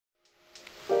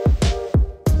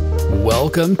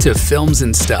Welcome to Films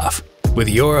and Stuff with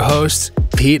your hosts,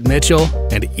 Pete Mitchell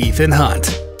and Ethan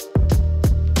Hunt.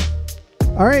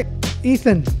 All right,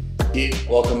 Ethan. Pete,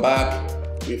 welcome back.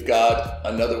 We've got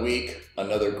another week,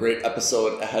 another great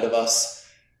episode ahead of us.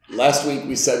 Last week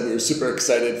we said we were super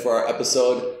excited for our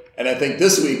episode, and I think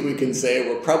this week we can say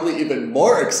we're probably even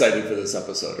more excited for this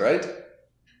episode, right?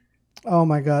 Oh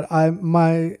my God,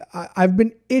 I've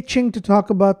been itching to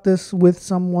talk about this with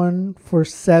someone for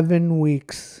 7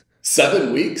 weeks.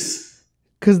 7 weeks?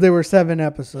 Because there were 7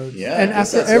 episodes. Yeah, and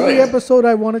after every episode,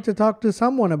 I wanted to talk to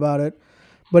someone about it,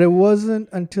 but it wasn't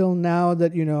until now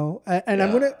that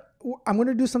I'm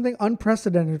gonna do something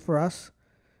unprecedented for us.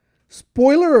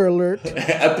 Spoiler alert!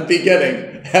 At the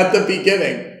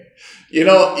beginning. You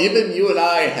know, even you and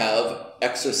I have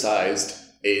exercised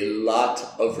a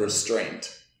lot of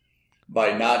restraint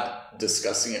by not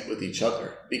discussing it with each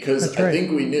other. Because That's right. I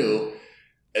think we knew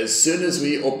as soon as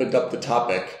we opened up the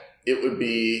topic, it would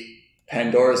be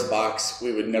Pandora's box.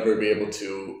 We would never be able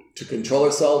to control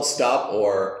ourselves, stop,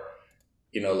 or,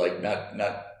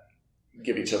 not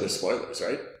give each other spoilers,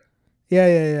 right?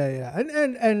 Yeah.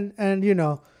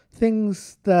 And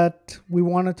things that we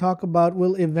want to talk about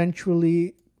will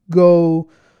eventually go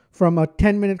from a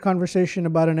 10-minute conversation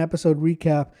about an episode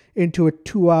recap into a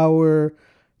 2-hour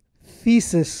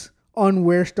thesis on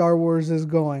where Star Wars is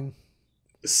going.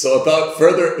 So without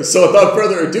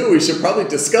further ado, we should probably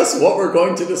discuss what we're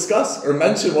going to discuss, or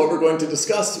mention what we're going to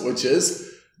discuss, which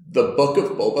is the Book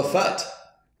of Boba Fett.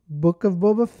 Book of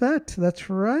Boba Fett, that's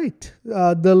right.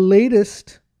 The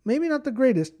latest, maybe not the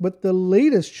greatest, but the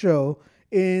latest show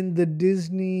in the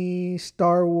Disney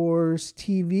Star Wars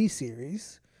TV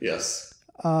series. Yes.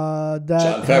 That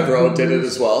Jon Favreau did it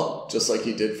as well, just like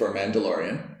he did for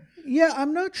Mandalorian. Yeah,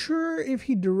 I'm not sure if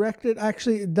he directed.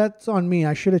 Actually, that's on me.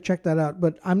 I should have checked that out.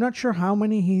 But I'm not sure how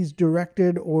many he's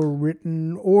directed or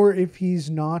written, or if he's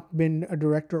not been a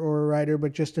director or a writer,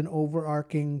 but just an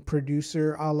overarching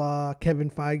producer a la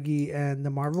Kevin Feige and the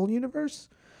Marvel Universe.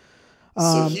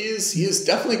 So he is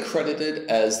definitely credited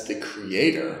as the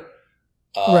creator.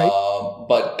 Right.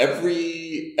 But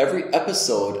every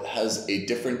episode has a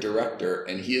different director,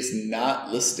 and he is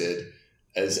not listed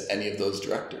as any of those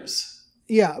directors.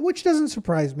 Yeah, which doesn't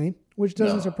surprise me.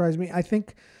 I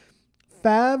think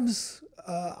Favs,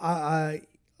 I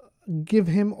give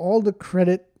him all the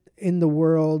credit in the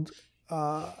world.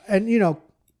 And,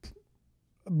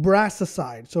 brass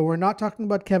aside. So we're not talking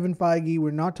about Kevin Feige.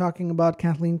 We're not talking about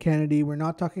Kathleen Kennedy. We're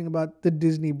not talking about the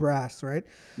Disney brass, right?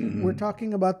 Mm-hmm. We're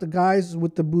talking about the guys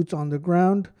with the boots on the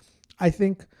ground. I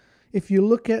think if you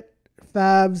look at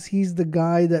Favs, he's the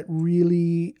guy that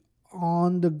really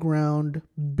on the ground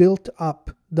built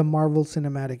up the Marvel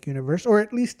Cinematic Universe, or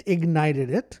at least ignited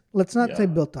it. Let's not say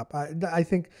built up. I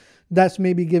think that's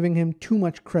maybe giving him too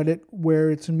much credit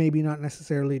where it's maybe not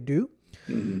necessarily due.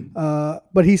 Mm-hmm.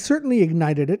 But he certainly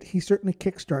ignited it. He certainly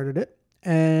kickstarted it.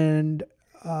 And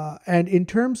in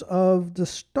terms of the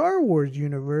Star Wars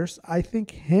universe, I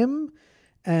think him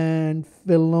and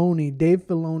Dave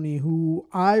Filoni, who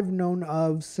I've known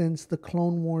of since the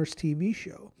Clone Wars TV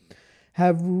show,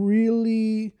 have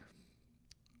really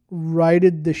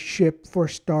righted the ship for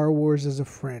Star Wars as a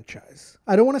franchise.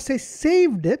 I don't want to say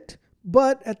saved it,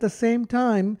 but at the same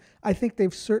time, I think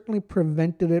they've certainly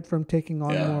prevented it from taking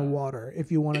on more water,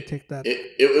 if you want to take that.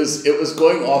 It was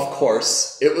going off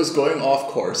course.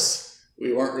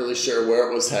 We weren't really sure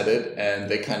where it was headed, and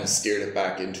they kind of steered it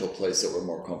back into a place that we're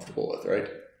more comfortable with, right?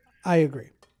 I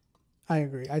agree.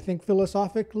 I think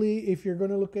philosophically, if you're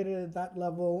going to look at it at that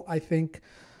level, I think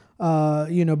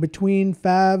between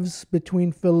Favs,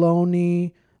 between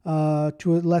Filoni,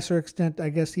 to a lesser extent, I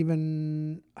guess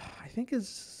even, I think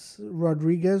it's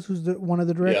Rodriguez, who's one of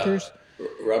the directors. Yeah.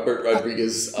 Robert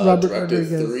Rodriguez directed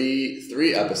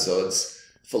three episodes.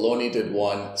 Filoni did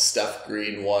one, Steph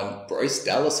Green one, Bryce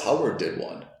Dallas Howard did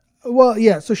one. Well,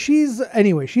 yeah, so she's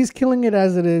killing it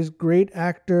as it is. Great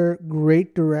actor,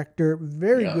 great director,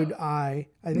 very good eye.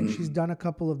 I think she's done a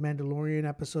couple of Mandalorian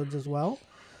episodes as well.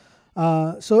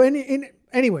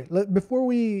 Anyway, before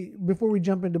we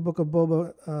jump into Book of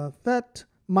Boba Fett,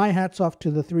 my hat's off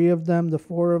to the 3 of them, the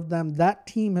 4 of them. That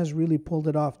team has really pulled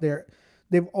it off.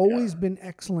 They've always been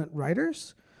excellent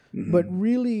writers, but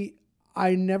really,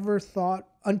 I never thought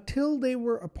until they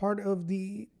were a part of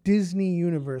the Disney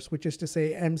universe, which is to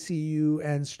say MCU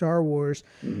and Star Wars,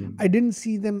 I didn't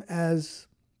see them as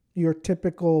your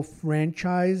typical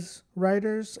franchise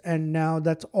writers, and now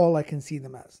that's all I can see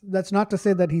them as. That's not to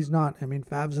say that he's not. I mean,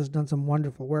 Favs has done some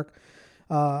wonderful work.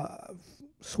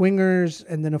 Swingers,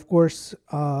 and then, of course,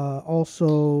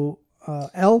 also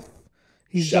Elf.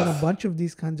 He's done a bunch of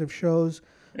these kinds of shows.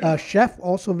 Yeah. Chef,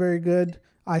 also very good.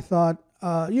 I thought,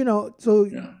 so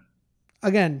Yeah.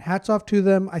 again, hats off to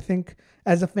them. I think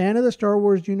as a fan of the Star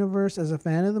Wars universe, as a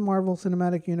fan of the Marvel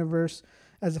Cinematic Universe,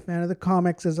 as a fan of the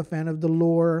comics, as a fan of the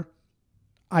lore,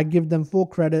 I give them full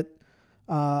credit.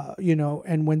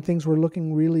 And when things were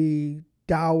looking really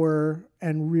dour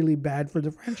and really bad for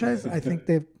the franchise, I think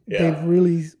they've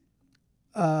really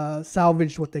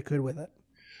salvaged what they could with it.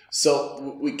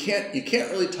 So you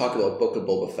can't really talk about Book of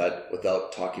Boba Fett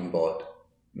without talking about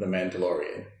The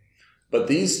Mandalorian. But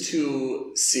these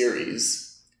two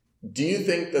series, do you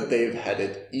think that they've had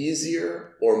it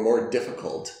easier or more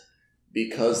difficult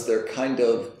because they're kind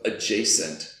of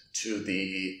adjacent to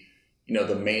the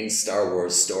main Star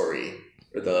Wars story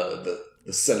or the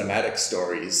cinematic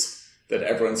stories that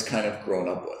everyone's kind of grown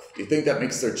up with? Do you think that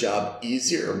makes their job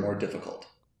easier or more difficult?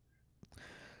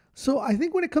 So I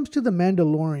think when it comes to The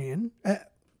Mandalorian,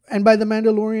 and by The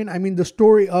Mandalorian, I mean the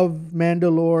story of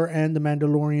Mandalore and the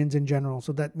Mandalorians in general.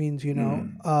 So that means,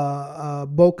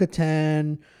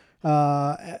 Bo-Katan,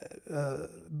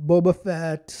 Boba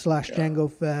Fett / Jango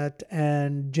Fett,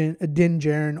 and Din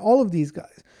Djarin, all of these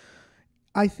guys.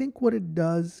 I think what it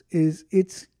does is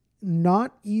it's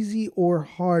not easy or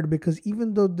hard because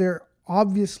even though they're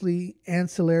obviously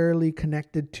ancillarily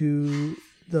connected to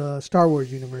the Star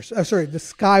Wars universe, the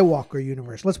Skywalker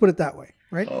universe. Let's put it that way,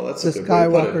 right? Oh, that's the a good way to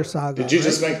put Skywalker it. saga. Did you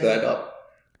just make that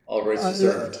up? All rights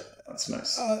reserved. That's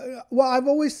nice. Well, I've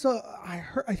always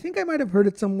I think I might have heard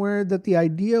it somewhere that the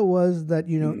idea was that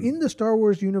in the Star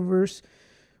Wars universe,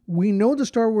 we know the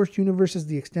Star Wars universe is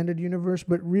the extended universe,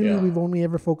 but really we've only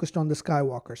ever focused on the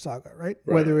Skywalker saga, right?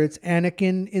 Whether it's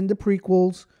Anakin in the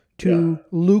prequels, to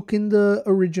Luke in the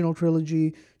original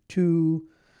trilogy, to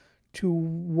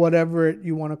whatever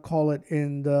you want to call it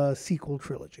in the sequel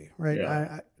trilogy,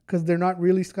 right? Because they're not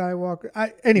really Skywalker.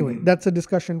 Anyway, that's a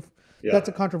discussion. Yeah. That's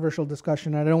a controversial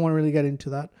discussion. I don't want to really get into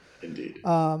that. Indeed.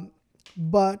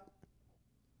 But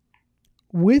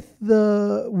with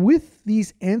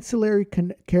these ancillary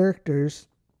characters,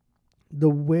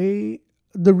 the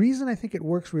reason I think it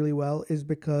works really well is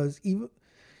because even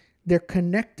they're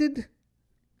connected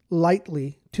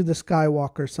lightly to the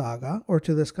Skywalker saga or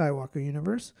to the Skywalker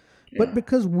universe, but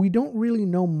because we don't really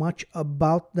know much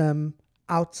about them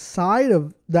outside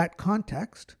of that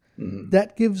context,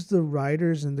 that gives the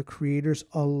writers and the creators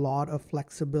a lot of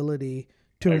flexibility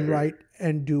to write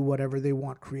and do whatever they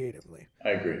want creatively. I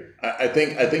agree. I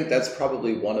think that's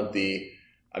probably one of the,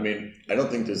 I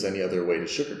don't think there's any other way to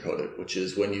sugarcoat it, which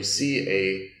is when you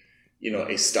see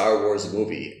a Star Wars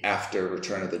movie after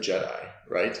Return of the Jedi,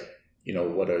 right?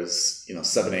 What is,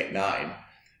 7, 8, 9.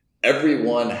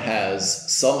 Everyone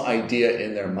has some idea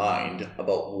in their mind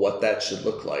about what that should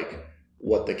look like,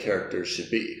 what the characters should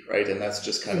be, right? And that's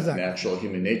just kind of natural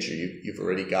human nature. You've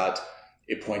already got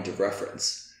a point of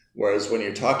reference. Whereas when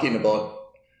you're talking about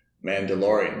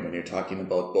Mandalorian, when you're talking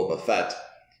about Boba Fett,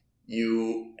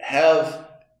 you have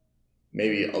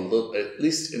maybe a little, at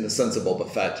least in the sense of Boba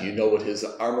Fett, you know what his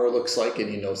armor looks like,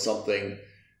 and you know something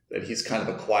that he's kind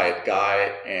of a quiet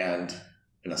guy and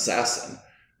an assassin.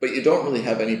 But you don't really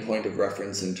have any point of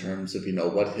reference in terms of,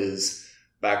 what his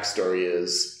backstory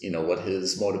is, what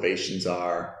his motivations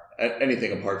are,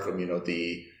 anything apart from,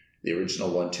 the original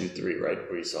 1, 2, 3, right?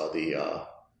 Where you saw the,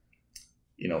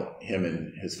 him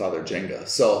and his father Jenga.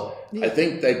 So I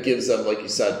think that gives them, like you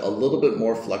said, a little bit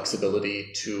more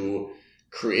flexibility to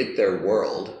create their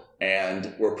world.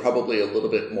 And we're probably a little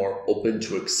bit more open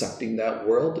to accepting that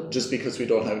world just because we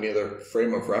don't have any other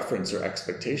frame of reference or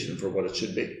expectation for what it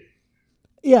should be.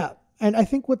 Yeah. And I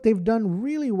think what they've done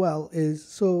really well is,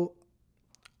 so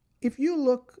if you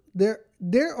look, there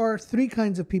are 3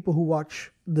 kinds of people who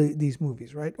watch these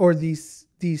movies, right? Or these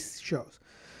shows.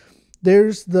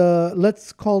 There's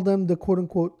let's call them the quote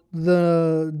unquote,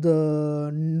 the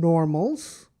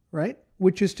normals, right?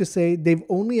 Which is to say they've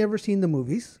only ever seen the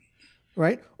movies,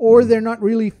 right? Or they're not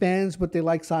really fans, but they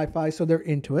like sci-fi, so they're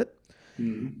into it.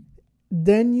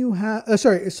 Then you have,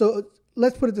 so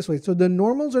let's put it this way. So the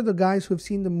normals are the guys who have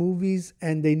seen the movies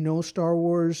and they know Star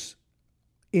Wars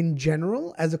in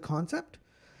general as a concept,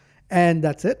 and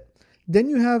that's it. Then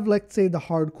you have, let's say, the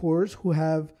hardcores who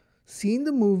have seen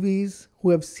the movies,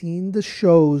 who have seen the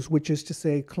shows, which is to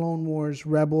say Clone Wars,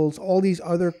 Rebels, all these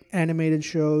other animated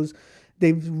shows.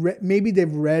 Maybe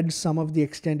they've read some of the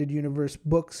extended universe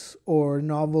books or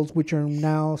novels, which are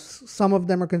now, some of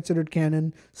them are considered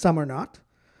canon, some are not.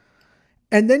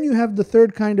 And then you have the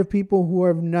third kind of people who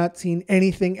have not seen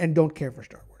anything and don't care for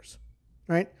Star Wars,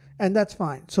 right? And that's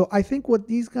fine. So I think what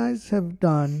these guys have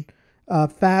done,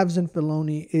 Favs and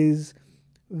Filoni, is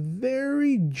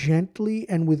very gently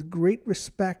and with great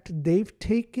respect, they've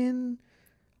taken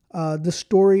the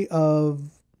story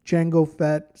of Jango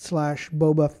Fett /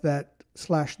 Boba Fett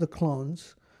 / the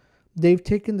clones. They've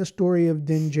taken the story of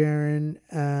Din Djarin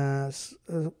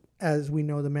as we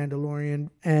know, the Mandalorian,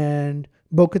 and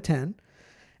Bo-Katan,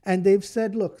 and they've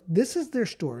said, look, this is their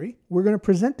story. We're going to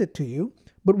present it to you,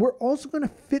 but we're also going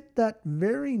to fit that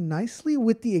very nicely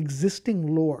with the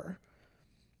existing lore,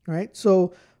 right?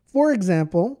 So, for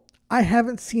example, I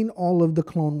haven't seen all of the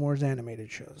Clone Wars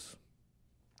animated shows.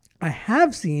 I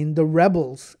have seen the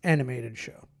Rebels animated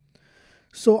show.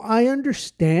 So I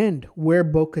understand where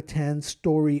Bo-Katan's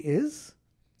story is.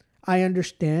 I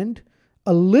understand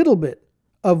a little bit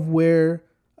of where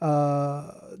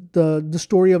the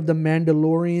story of the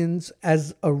Mandalorians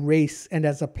as a race and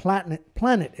as a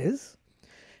planet is.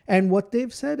 And what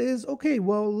they've said is, okay,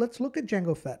 well, let's look at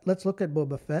Jango Fett. Let's look at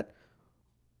Boba Fett.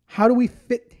 How do we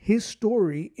fit his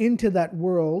story into that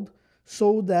world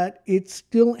so that it's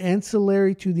still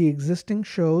ancillary to the existing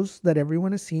shows that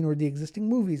everyone has seen or the existing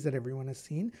movies that everyone has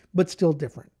seen, but still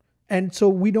different? And so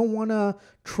we don't want to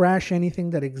trash anything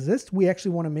that exists. We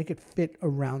actually want to make it fit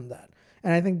around that.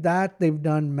 And I think that they've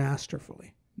done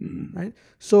masterfully, right?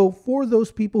 So for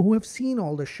those people who have seen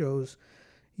all the shows,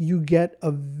 you get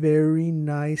a very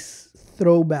nice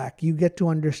throwback. You get to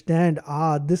understand,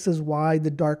 this is why the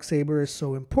Darksaber is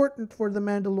so important for the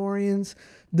Mandalorians.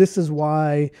 This is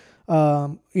why,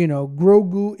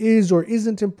 Grogu is or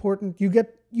isn't important. You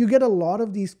get a lot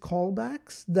of these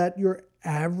callbacks that your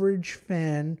average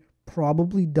fan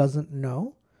probably doesn't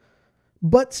know,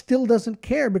 but still doesn't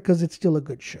care because it's still a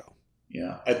good show.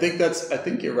 Yeah, I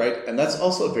think you're right. And that's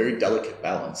also a very delicate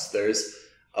balance. There's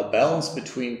a balance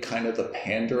between kind of the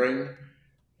pandering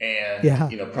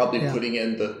and, probably putting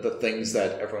in the things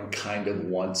that everyone kind of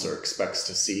wants or expects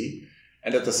to see.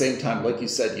 And at the same time, like you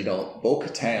said,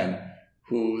 Bo-Katan,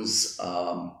 who's,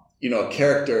 a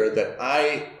character that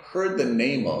I heard the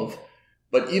name of,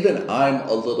 but even I'm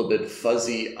a little bit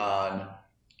fuzzy on,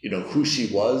 who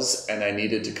she was. And I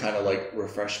needed to kind of like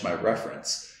refresh my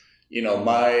reference.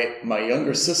 My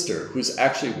younger sister, who's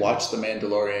actually watched The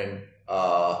Mandalorian,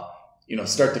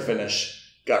 start to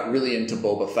finish, got really into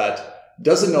Boba Fett,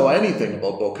 doesn't know anything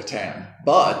about Bo-Katan,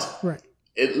 but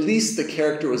at least the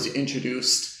character was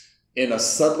introduced in a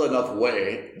subtle enough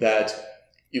way that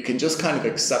you can just kind of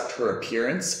accept her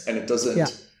appearance and it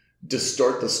doesn't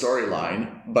distort the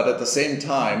storyline. But at the same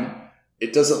time,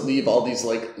 it doesn't leave all these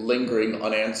like lingering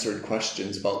unanswered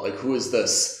questions about like, who is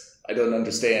this? I don't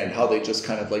understand how they just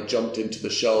kind of like jumped into the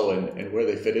show and where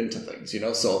they fit into things,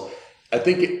 So I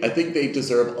think they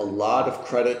deserve a lot of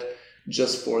credit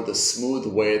just for the smooth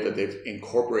way that they've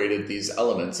incorporated these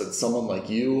elements. And someone like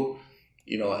you,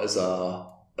 as a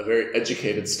very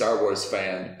educated Star Wars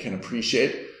fan can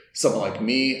appreciate. Someone like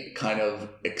me kind of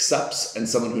accepts, and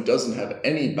someone who doesn't have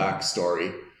any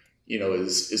backstory,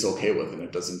 is okay with, and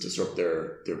it doesn't disrupt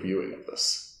their viewing of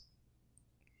this.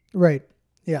 Right.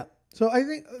 Yeah. So I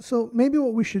think maybe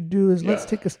what we should do is let's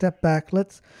take a step back.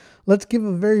 Let's give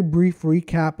a very brief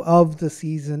recap of the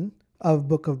season of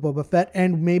Book of Boba Fett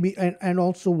and maybe and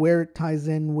also where it ties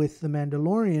in with The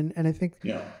Mandalorian. And I think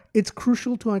it's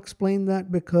crucial to explain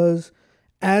that because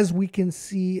as we can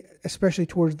see, especially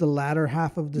towards the latter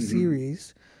half of the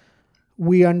series,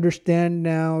 we understand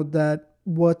now that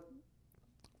what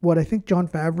I think Jon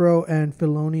Favreau and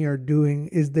Filoni are doing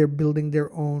is they're building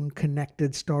their own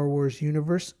connected Star Wars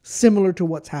universe, similar to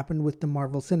what's happened with the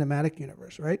Marvel Cinematic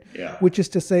Universe, right? Yeah. Which is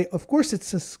to say, of course,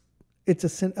 it's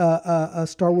a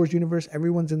Star Wars universe.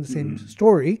 Everyone's in the same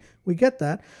story. We get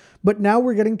that. But now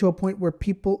we're getting to a point where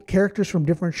characters from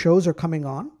different shows are coming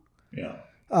on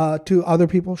to other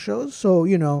people's shows. So,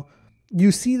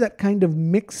 you see that kind of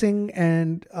mixing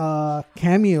and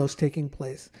cameos taking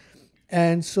place.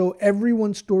 And so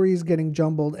everyone's story is getting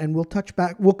jumbled, and we'll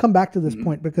come back to this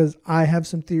point because I have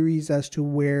some theories as to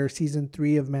where season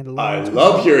 3 of Mandalorian. I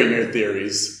love hearing your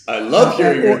theories.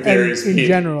 In Pete.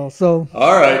 general. So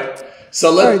all right.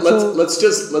 So let's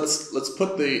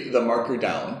put the marker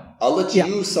down. I'll let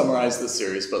you summarize the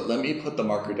series, but let me put the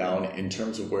marker down in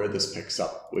terms of where this picks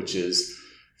up, which is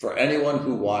for anyone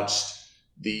who watched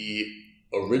the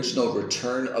original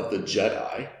Return of the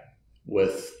Jedi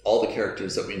with all the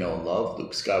characters that we know and love,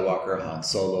 Luke Skywalker, Han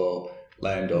Solo,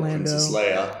 Lando. Princess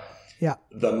Leia. Yeah.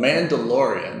 The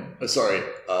Mandalorian,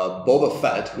 Boba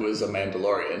Fett, who is a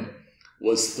Mandalorian,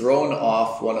 was thrown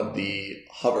off one of the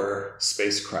hover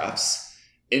spacecrafts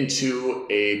into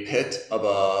a pit of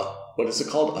what is it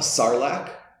called? A sarlacc?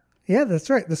 Yeah,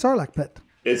 that's right. The sarlacc pit.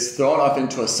 It's thrown off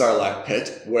into a sarlacc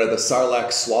pit where the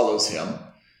sarlacc swallows him.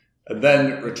 And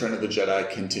then Return of the Jedi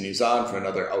continues on for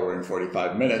another hour and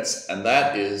 45 minutes. And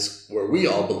that is where we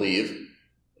all believe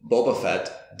Boba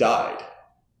Fett died.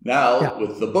 Now,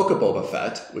 with the Book of Boba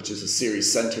Fett, which is a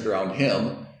series centered around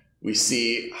him, we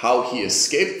see how he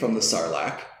escaped from the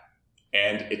Sarlacc,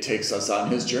 and it takes us on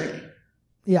his journey.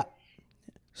 Yeah.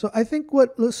 So I think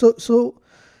so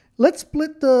let's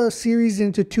split the series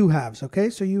into two halves, okay?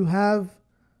 So you have,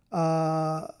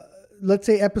 let's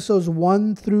say episodes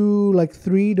 1 through like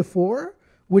 3 to 4,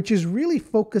 which is really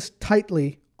focused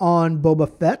tightly on Boba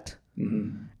Fett.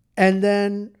 Mm-hmm. And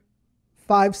then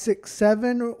 5, 6,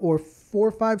 7 or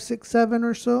 4, 5, 6, 7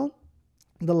 or so,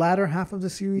 the latter half of the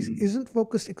series isn't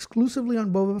focused exclusively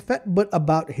on Boba Fett, but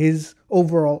about his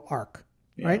overall arc,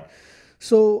 right?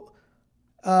 So,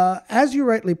 as you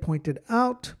rightly pointed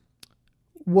out,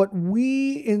 what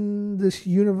we in this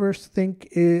universe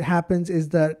think happens is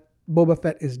that Boba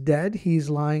Fett is dead. He's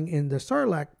lying in the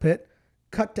Sarlacc pit.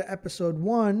 Cut to episode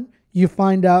 1, you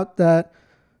find out that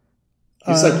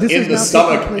he's like in the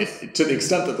stomach, to the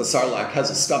extent that the Sarlacc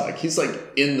has a stomach. He's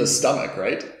like in the stomach,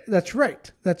 right? That's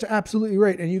right. That's absolutely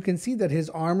right. And you can see that his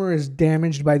armor is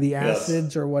damaged by the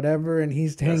acids or whatever, and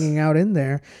he's hanging out in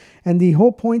there. And the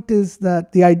whole point is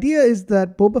that the idea is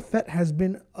that Boba Fett has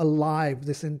been alive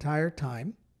this entire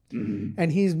time,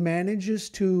 and he manages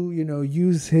to,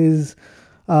 use his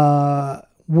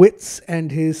wits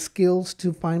and his skills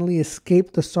to finally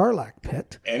escape the Sarlacc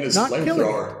pit. And his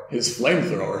flamethrower. His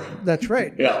flamethrower. That's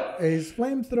right. Yeah. His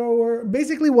flamethrower.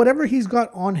 Basically, whatever he's got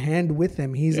on hand with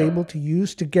him, he's able to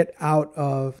use to get out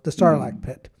of the Sarlacc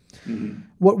pit. Mm-hmm.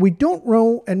 What we don't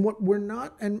know and what we're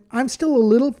not, and I'm still a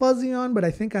little fuzzy on, but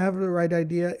I think I have the right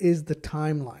idea, is the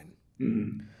timeline.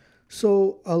 Mm-hmm.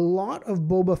 So a lot of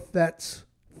Boba Fett's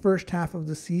first half of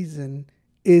the season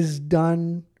is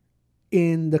done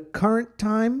in the current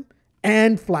time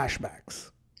and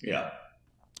flashbacks. Yeah.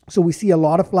 So we see a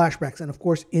lot of flashbacks, and of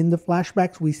course, in the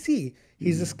flashbacks, we see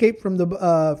he's escaped from the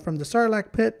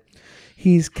Sarlacc pit.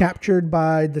 He's captured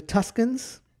by the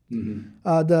Tuskens,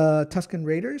 the Tusken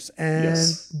Raiders, and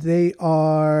they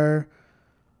are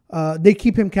they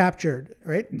keep him captured,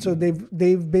 right? So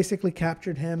they've basically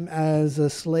captured him as a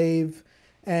slave,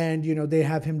 and they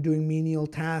have him doing menial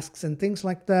tasks and things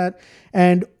like that.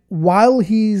 And while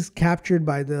he's captured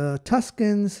by the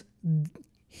Tuskens,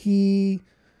 he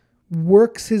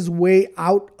works his way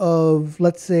out of,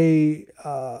 let's say,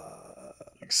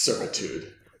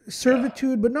 servitude,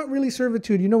 but not really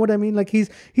servitude. You know what I mean? Like he's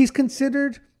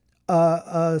considered. He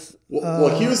was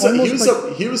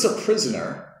a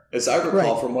prisoner, as I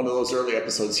recall from one of those early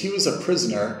episodes. He was a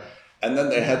prisoner, and then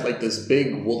they had like this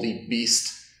big woolly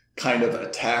beast kind of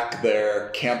attack their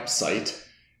campsite,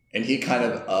 and he kind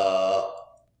of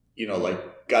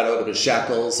got out of his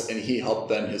shackles, and he helped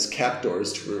then his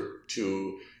captors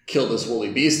to kill this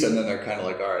woolly beast. And then they're kind of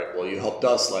like, all right, well, you helped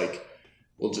us, like,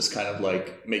 we'll just kind of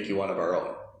like make you one of our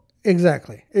own.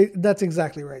 Exactly. That's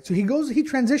exactly right. So he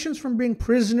transitions from being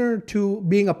prisoner to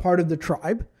being a part of the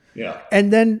tribe. Yeah.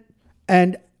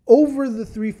 And over the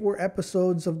 3-4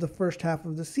 episodes of the first half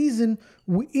of the season,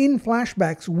 in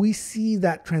flashbacks, we see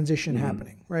that transition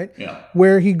happening, right? Yeah.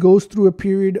 Where he goes through a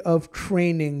period of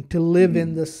training to live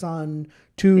in the sun,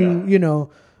 to,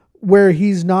 where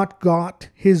he's not got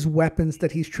his weapons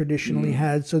that he's traditionally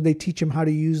had. So they teach him how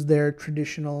to use their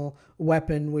traditional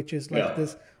weapon, which is like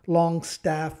this long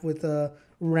staff with a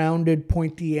rounded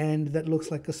pointy end that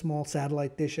looks like a small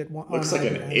satellite dish at one. Looks like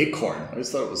an acorn. I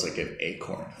always thought it was like an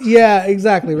acorn. Yeah,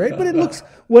 exactly, right? But it looks,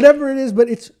 whatever it is, but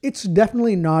it's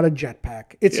definitely not a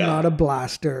jetpack. It's not a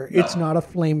blaster. No. It's not a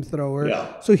flamethrower.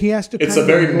 Yeah. So he has to. It's a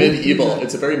very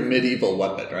medieval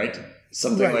weapon, right?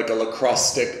 Something like a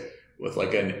lacrosse stick with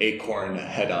like an acorn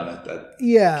head on it that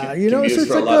can be used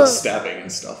for a lot of stabbing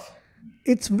and stuff.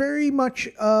 It's very much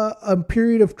a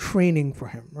period of training for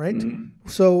him, right? Mm-hmm.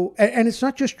 So, and it's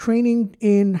not just training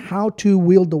in how to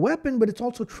wield the weapon, but it's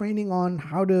also training on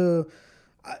how to,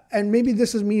 and maybe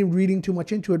this is me reading too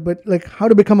much into it, but like how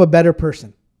to become a better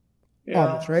person. Yeah.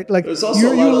 Almost, right? Like there's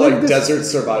also a lot of like desert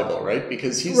survival, right?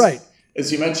 Because he's,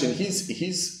 as you mentioned,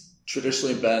 he's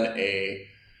traditionally been a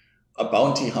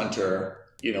bounty hunter,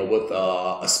 with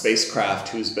a spacecraft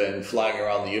who's been flying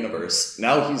around the universe.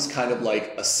 Now he's kind of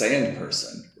like a sand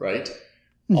person, right?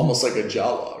 Mm-hmm. Almost like a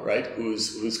Jawa, right?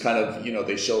 Who's kind of,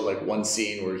 they show like one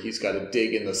scene where he's got to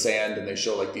dig in the sand, and they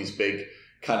show like these big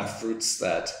kind of fruits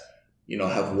that,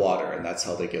 have water, and that's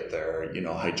how they get their,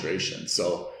 hydration.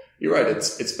 So you're right.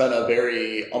 It's been a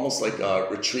very, almost like a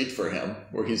retreat for him,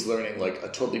 where he's learning like a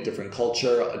totally different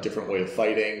culture, a different way of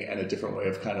fighting, and a different way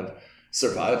of kind of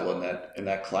survival in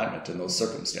that climate, in those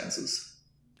circumstances.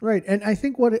 Right. And I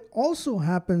think what it also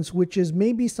happens, which is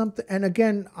maybe something, and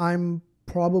again, I'm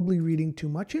probably reading too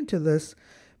much into this,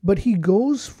 but he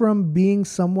goes from being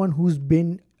someone who's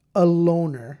been a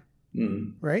loner,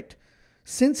 right?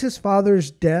 since his father's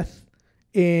death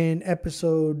in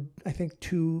episode, I think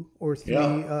 2 or 3,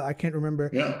 I can't remember.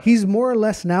 Yeah. He's more or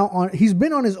less now he's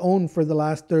been on his own for the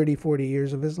last 30, 40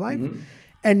 years of his life.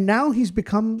 And now he's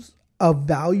becomes a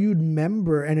valued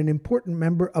member and an important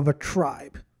member of a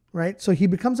tribe, right? So he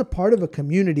becomes a part of a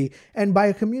community. And by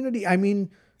a community, I mean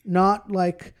not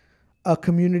like a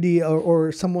community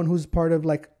or someone who's part of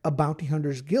like a bounty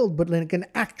hunters guild, but like an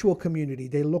actual community.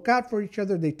 They look out for each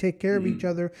other. They take care of each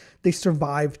other. They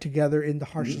survive together in the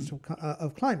harshest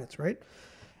of climates, right?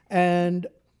 And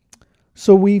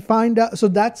so we find out, so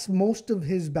that's most of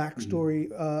his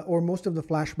backstory, or most of the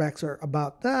flashbacks are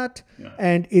about that.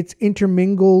 And it's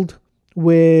intermingled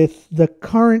with the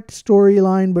current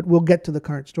storyline, but we'll get to the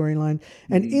current storyline.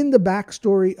 And in the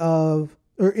backstory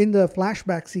or in the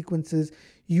flashback sequences,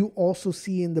 you also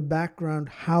see in the background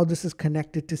how this is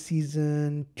connected to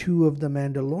season 2 of The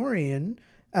Mandalorian.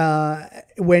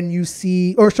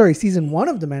 Season 1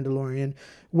 of The Mandalorian,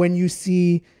 when you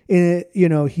see,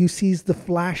 he sees the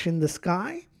flash in the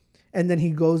sky, and then he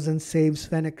goes and saves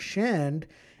Fennec Shand.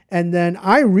 And then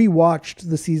I rewatched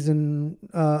the season,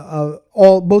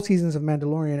 both seasons of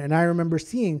Mandalorian, and I remember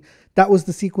seeing that was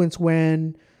the sequence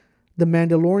when the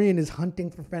Mandalorian is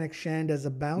hunting for Fennec Shand as a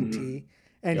bounty,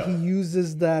 and he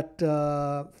uses that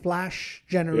flash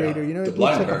generator, it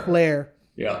looks like a flare,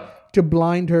 to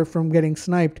blind her from getting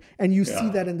sniped. And you see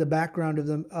that in the background of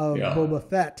Boba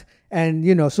Fett, and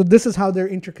so this is how they're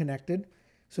interconnected.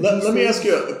 So let me ask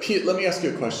you, Pete. Let me ask you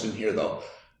a question here, though.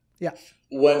 Yeah.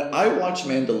 When I watched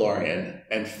Mandalorian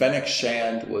and Fennec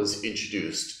Shand was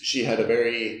introduced, she had a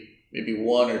maybe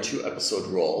 1 or 2 episode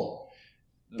role.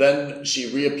 Then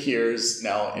she reappears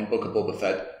now in Book of Boba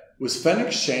Fett. Was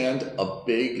Fennec Shand a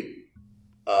big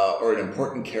or an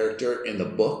important character in the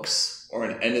books or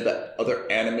in any of the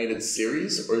other animated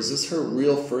series, or is this her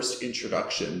real first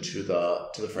introduction to the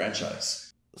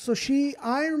franchise? So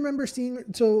I remember seeing.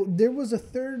 So there was a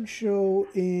third show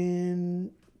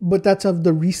but that's of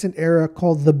the recent era,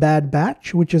 called The Bad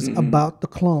Batch, which is about the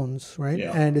clones, right?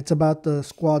 Yeah. And it's about the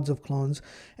squads of clones,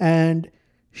 and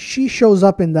she shows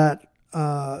up in that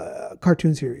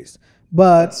cartoon series.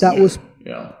 But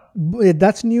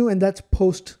that's new, and that's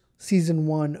post season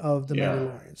 1 of The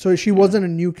Mandalorian. So she wasn't a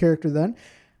new character then.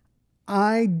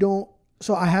 I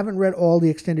haven't read all the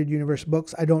extended universe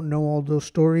books. I don't know all those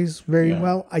stories very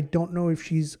well. I don't know if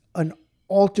she's an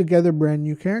altogether brand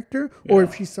new character or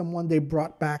if she's someone they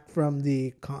brought back from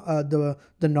the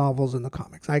novels and the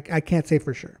comics. I can't say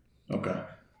for sure. Okay.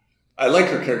 I like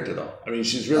her character though. I mean,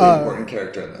 she's really an important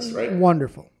character in this, right?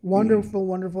 Wonderful.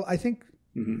 I think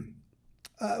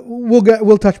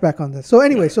we'll touch back on this. So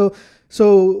anyway, so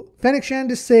Fennec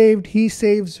Shand is saved. He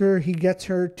saves her. He gets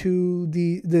her to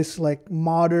this like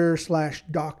modder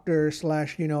 / doctor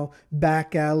 /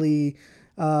 back alley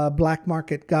black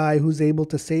market guy who's able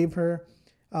to save her.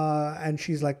 And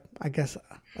she's like, I guess,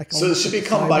 like, so she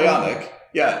become bionic.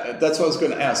 Yeah, that's what I was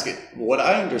going to ask. What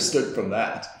I understood from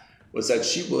that was that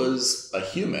she was a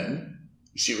human.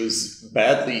 She was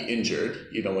badly injured,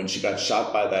 when she got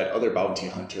shot by that other bounty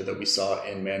hunter that we saw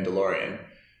in Mandalorian.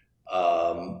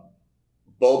 Boba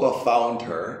found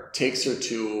her, takes her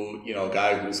to, a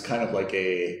guy who's kind of like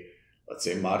a, let's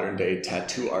say, modern day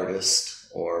tattoo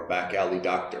artist or back alley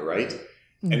doctor, right?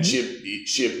 And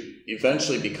she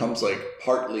eventually becomes like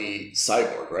partly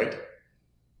cyborg, right?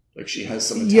 Like she has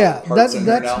some parts in her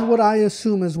now. That's what I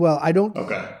assume as well. I don't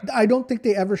think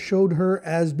they ever showed her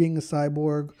as being a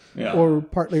cyborg or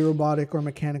partly robotic or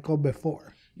mechanical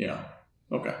before. Yeah.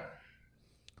 Okay.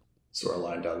 So we're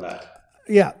aligned on that.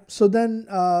 Yeah. So then,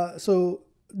 so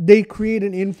they create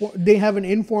they have an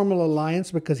informal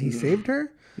alliance because he saved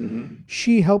her.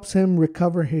 She helps him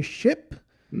recover his ship.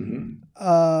 The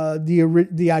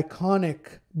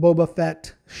iconic Boba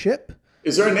Fett ship.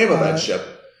 Is there a name of that ship?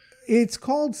 It's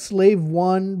called Slave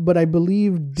One, but I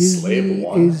believe Disney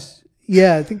is.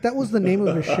 Yeah, I think that was the name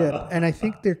of the ship, and I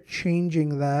think they're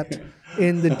changing that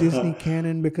in the Disney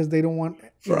canon because they don't want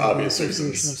for obvious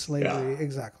reasons of slavery. Yeah.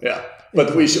 Exactly. Yeah,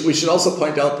 but we should also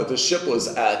point out that the ship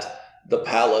was at the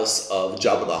palace of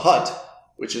Jabba the Hutt,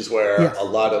 which is where a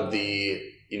lot of the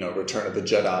Return of the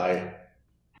Jedi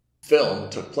film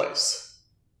took place.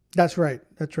 That's right.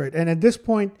 And at this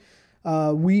point,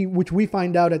 which we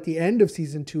find out at the end of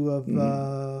season 2 of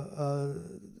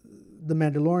The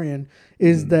Mandalorian,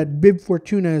 is that Bib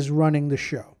Fortuna is running the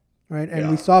show, right?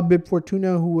 And we saw Bib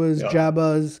Fortuna, who was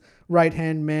Jabba's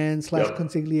right-hand man /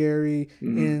 consigliere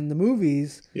in the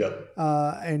movies.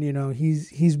 And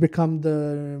he's become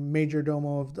the major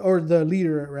domo or the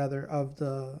leader rather of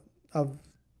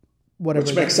whatever.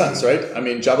 Which makes sense, right? I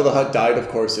mean, Jabba the Hutt died, of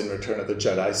course, in Return of the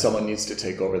Jedi. Someone needs to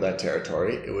take over that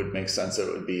territory. It would make sense that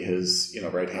it would be his,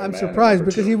 right-hand man. I'm surprised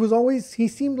because he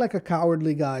seemed like a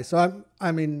cowardly guy. So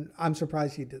I'm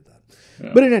surprised he did that.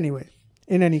 Yeah. But in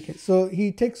any case, so he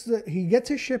gets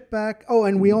his ship back. Oh,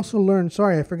 and we also learned,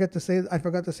 sorry, I forgot to say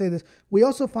this. We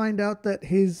also find out that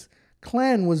his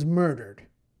clan was murdered,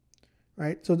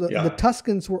 right? So the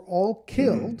Tuskens were all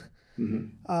killed.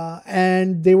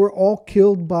 And they were all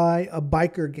killed by a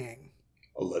biker gang.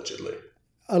 Allegedly.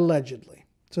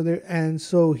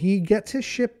 So he gets his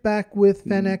ship back with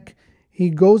Fennec.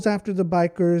 He goes after the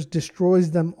bikers,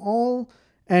 destroys them all,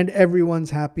 and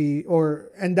everyone's happy.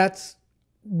 And that's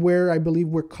where I believe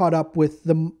we're caught up with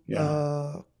the.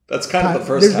 That's kind of the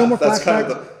first half. No more that's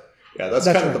kind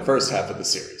of the first half of the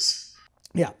series.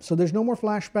 Yeah. So there's no more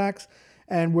flashbacks.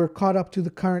 And we're caught up to the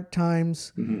current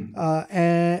times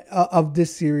of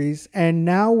this series. And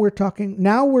now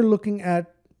we're looking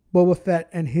at Boba Fett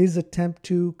and his attempt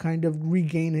to kind of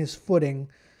regain his footing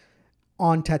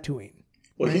on Tatooine.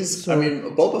 Well, right?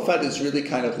 Boba Fett is really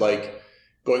kind of like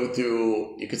going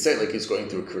through, you could say like he's going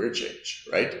through a career change,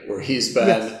 right? Where he's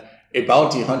been a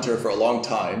bounty hunter for a long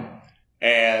time.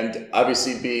 And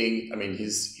obviously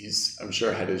he's I'm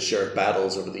sure had his share of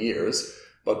battles over the years.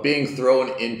 But being thrown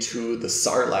into the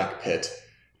Sarlacc pit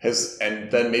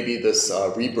and then maybe this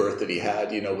rebirth that he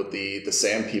had, with the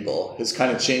Sand People, has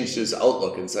kind of changed his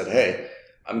outlook and said, hey,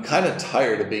 I'm kind of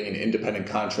tired of being an independent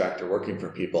contractor working for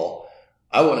people.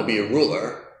 I want to be a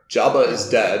ruler. Jabba is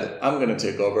dead. I'm going to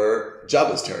take over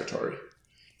Jabba's territory.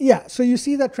 Yeah, so you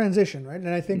see that transition, right? And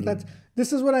I think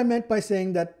this is what I meant by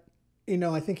saying that,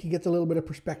 I think he gets a little bit of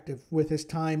perspective with his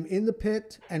time in the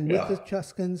pit and with the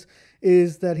Tuskens,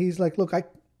 is that he's like, look,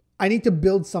 I need to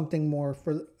build something more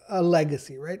for a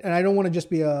legacy, right? And I don't want to just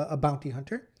be a bounty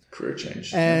hunter. Career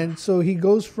change. And so he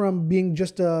goes from being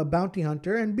just a bounty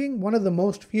hunter and being one of the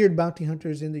most feared bounty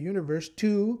hunters in the universe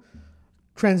to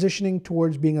transitioning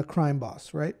towards being a crime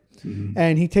boss, right?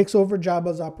 And he takes over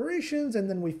Jabba's operations, and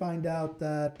then we find out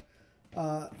that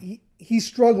he's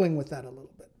struggling with that a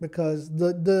little bit because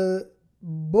the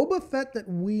Boba Fett that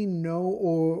we know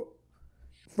or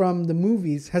from the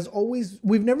movies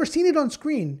we've never seen it on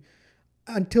screen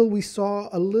until we saw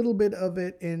a little bit of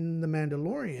it in The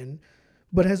Mandalorian,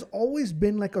 but has always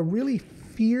been like a really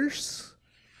fierce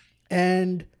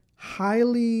and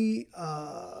highly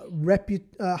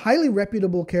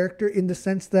reputable character in the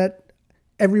sense that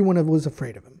everyone was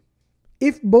afraid of him.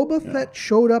 If Boba Fett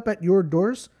showed up at your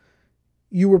doors,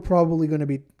 you were probably going to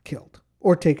be killed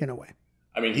or taken away.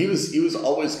 I mean, he was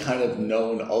always kind of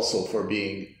known also for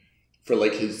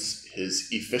his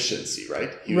efficiency,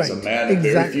 right? He was a man of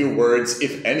very few words,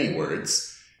 if any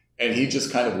words. And he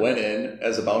just kind of went in,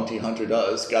 as a bounty hunter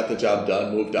does, got the job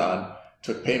done, moved on,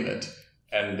 took payment.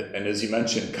 And as you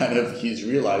mentioned, kind of he's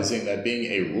realizing that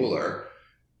being a ruler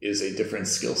is a different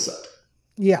skill set.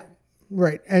 Yeah,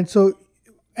 right. And so...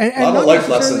 A lot of life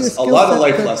lessons.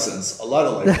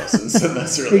 And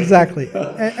that's really... Exactly.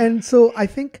 And so I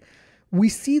think we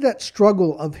see that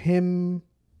struggle of him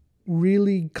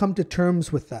really come to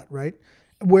terms with that, right?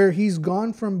 Where he's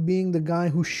gone from being the guy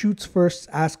who shoots first,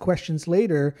 asks questions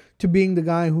later, to being the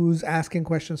guy who's asking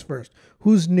questions first,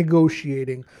 who's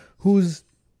negotiating, who's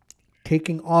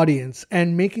taking audience,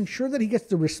 and making sure that he gets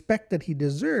the respect that he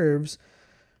deserves.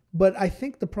 But I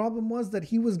think the problem was that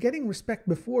he was getting respect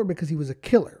before because he was a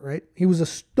killer, right? He was a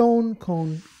stone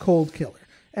cold killer.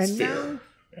 And now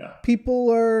people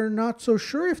are not so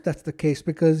sure if that's the case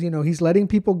because, he's letting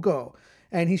people go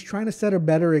and he's trying to set a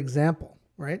better example,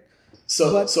 right?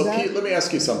 So Pete, let me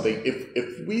ask you something.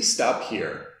 If we stop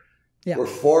here, we're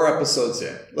 4 episodes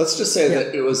in. Let's just say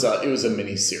that it was a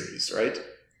mini series, right?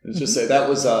 Let's just say that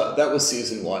was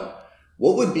season 1.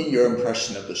 What would be your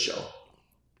impression of the show?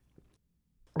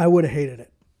 I would have hated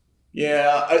it.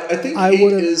 Yeah, I think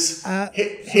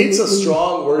hate's a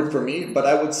strong word for me, but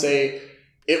I would say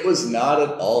it was not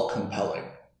at all compelling.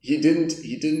 He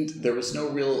didn't, there was no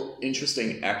real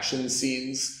interesting action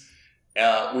scenes.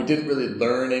 We didn't really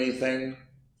learn anything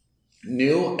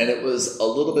new, and it was a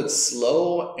little bit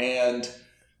slow, and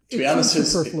to be honest,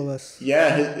 his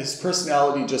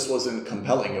personality just wasn't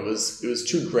compelling. It was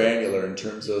too granular in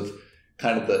terms of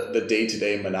kind of the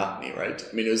day-to-day monotony, right?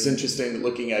 I mean, it was interesting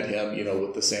looking at him,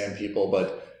 with the Sand People,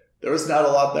 but there was not a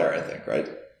lot there, I think, right?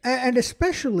 And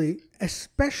especially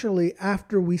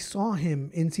after we saw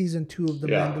him in season 2 of The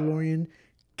Mandalorian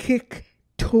kick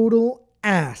total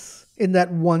ass in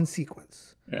that one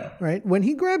sequence. Yeah. Right? When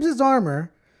he grabs his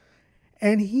armor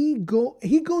and he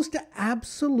goes to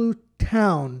absolute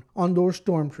town on those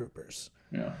stormtroopers.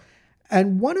 Yeah.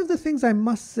 And one of the things I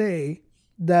must say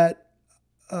that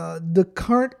the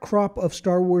current crop of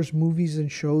Star Wars movies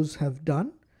and shows have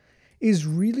done is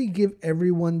really give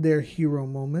everyone their hero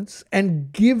moments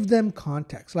and give them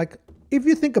context. Like, if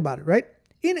you think about it, right?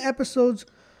 In episodes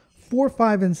 4,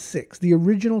 5, and 6, the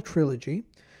original trilogy,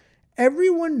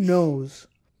 everyone knows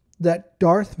that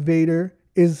Darth Vader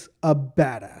is a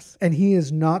badass and he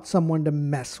is not someone to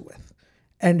mess with.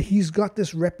 And he's got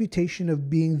this reputation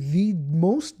of being the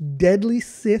most deadly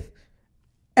Sith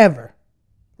ever,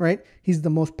 right? He's the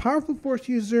most powerful Force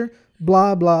user,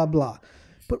 blah, blah, blah.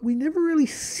 But we never really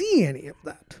see any of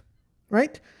that,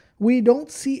 right? We don't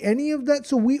see any of that.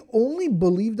 So we only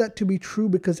believe that to be true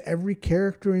because every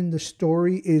character in the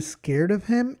story is scared of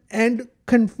him and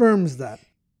confirms that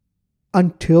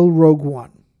until Rogue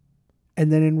One.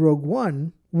 And then in Rogue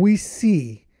One, we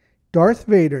see Darth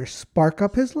Vader spark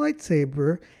up his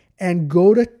lightsaber and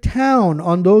go to town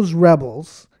on those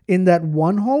rebels in that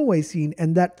one hallway scene.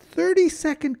 And that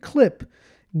 30-second clip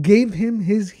gave him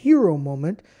his hero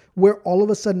moment where all of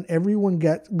a sudden everyone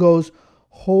goes,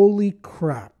 holy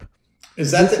crap.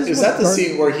 Is that the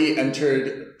scene where he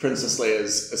entered Princess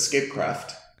Leia's escape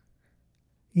craft?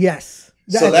 Yes.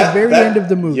 At the very end of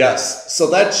the movie. Yes. So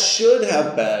that should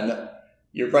have been,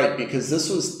 you're right, because this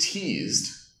was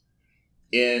teased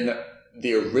in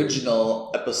the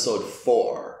original episode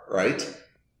 4, right?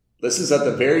 This is at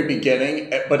the very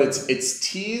beginning, but it's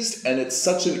teased, and it's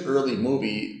such an early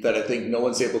movie that I think no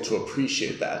one's able to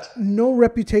appreciate that. No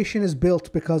reputation is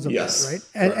built because of this, right?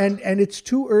 And it's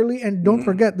too early. And don't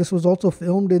forget, this was also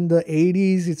filmed in the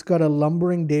 80s. It's got a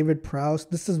lumbering David Prowse.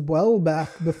 This is well back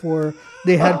before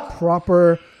they had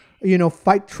proper,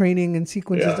 fight training and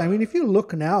sequences. Yeah. I mean, if you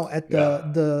look now at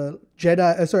the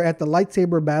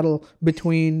lightsaber battle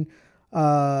between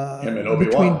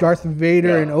Darth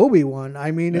Vader and Obi-Wan.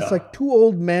 I mean, it's like two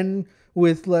old men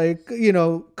with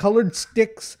colored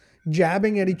sticks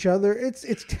jabbing at each other.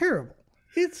 It's terrible.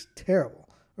 It's terrible,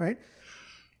 right?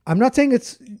 I'm not saying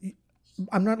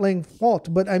I'm not laying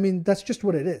fault, but I mean, that's just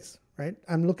what it is, right?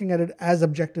 I'm looking at it as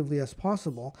objectively as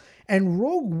possible. And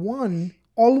Rogue One,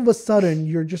 all of a sudden,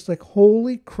 you're just like,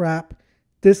 holy crap,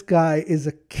 this guy is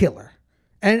a killer.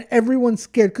 And everyone's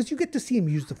scared because you get to see him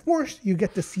use the Force. You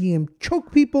get to see him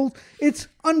choke people. It's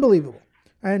unbelievable.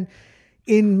 And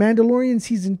in Mandalorian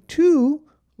Season 2,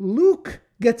 Luke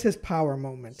gets his power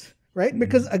moment, right?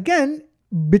 Because again,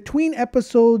 between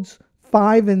episodes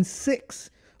 5 and 6,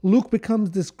 Luke becomes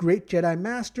this great Jedi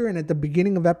Master. And at the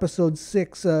beginning of episode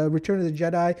 6, Return of the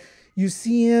Jedi, you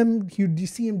see him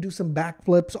do some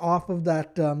backflips off of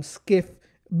that skiff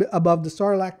above the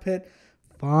Sarlacc pit.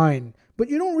 Fine. But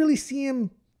you don't really see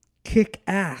him kick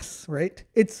ass, right?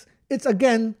 It's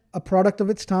again a product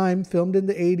of its time, filmed in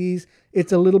the 80s.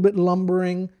 It's a little bit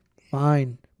lumbering,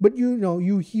 fine. But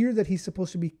you hear that he's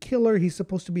supposed to be killer. He's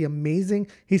supposed to be amazing.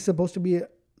 He's supposed to be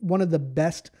one of the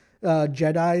best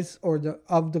Jedis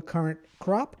of the current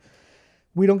crop.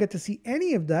 We don't get to see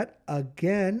any of that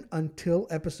again until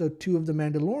episode 2 of The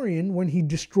Mandalorian, when he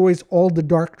destroys all the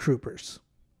dark troopers.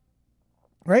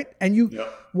 Right? And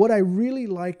what I really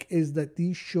like is that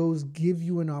these shows give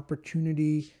you an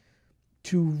opportunity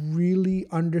to really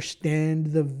understand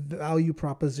the value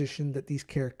proposition that these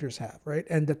characters have, right?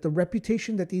 And that the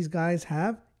reputation that these guys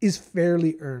have is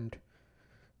fairly earned.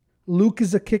 Luke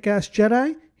is a kick-ass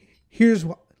Jedi. Here's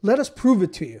what. Let us prove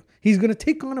it to you. He's going to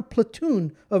take on a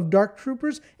platoon of dark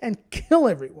troopers and kill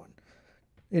everyone.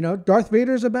 Darth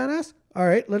Vader is a badass. All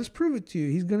right, let us prove it to you.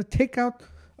 He's going to take out...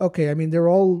 Okay, I mean, they're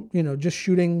all, just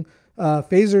shooting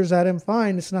phasers at him.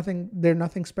 Fine. They're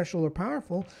nothing special or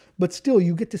powerful. But still,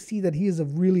 you get to see that he is a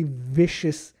really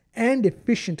vicious and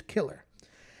efficient killer.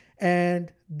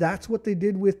 And that's what they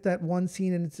did with that one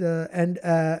scene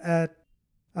at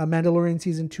Mandalorian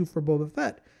Season 2 for Boba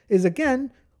Fett. Is,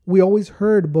 again, we always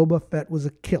heard Boba Fett was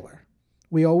a killer.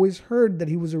 We always heard that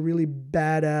he was a really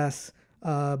badass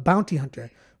bounty hunter.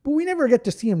 But we never get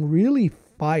to see him really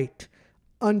fight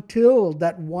until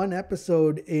that one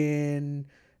episode in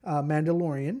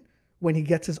Mandalorian, when he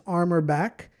gets his armor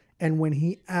back and when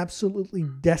he absolutely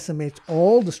decimates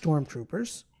all the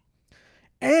stormtroopers.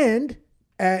 And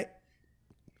at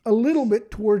a little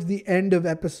bit towards the end of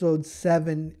episode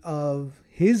 7 of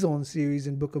his own series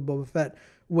in Book of Boba Fett,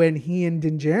 when he and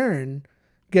Din Djarin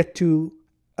get to,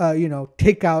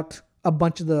 take out a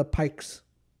bunch of the Pikes.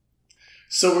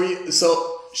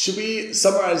 So should we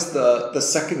summarize the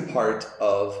second part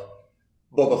of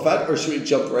Boba Fett, or should we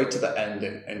jump right to the end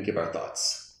and give our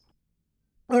thoughts?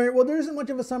 All right, well, there isn't much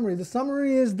of a summary. The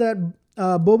summary is that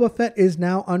Boba Fett is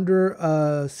now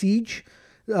under siege.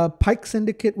 Pike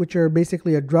Syndicate, which are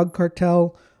basically a drug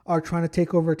cartel, are trying to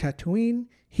take over Tatooine.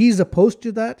 He's opposed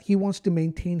to that. He wants to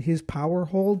maintain his power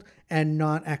hold and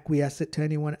not acquiesce it to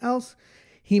anyone else.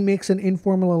 He makes an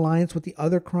informal alliance with the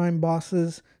other crime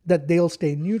bosses that they'll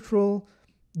stay neutral.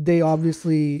 They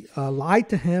obviously lie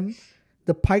to him.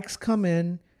 The Pikes come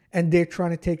in and they're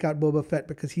trying to take out Boba Fett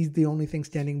because he's the only thing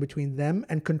standing between them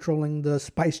and controlling the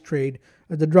spice trade,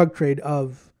 or the drug trade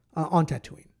of on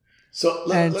Tatooine. So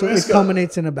it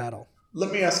culminates in a battle.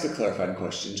 Let me ask a clarifying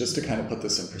question, just to kind of put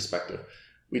this in perspective.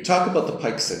 We talk about the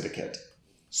Pike Syndicate.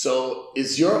 So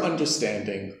is your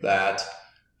understanding that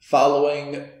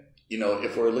following,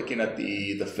 if we're looking at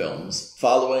the films,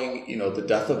 following, the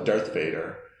death of Darth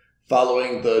Vader,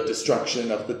 following the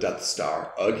destruction of the Death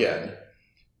Star again,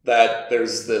 that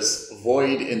there's this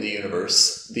void in the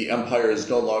universe, the Empire is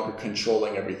no longer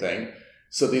controlling everything,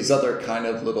 so these other kind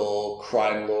of little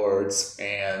crime lords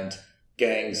and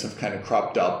gangs have kind of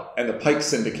cropped up, and the Pike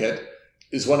Syndicate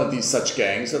is one of these such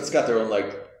gangs that's got their own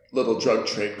little drug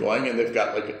trade going, and they've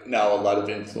got now a lot of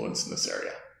influence in this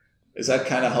area. Is that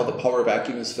kind of how the power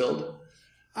vacuum is filled?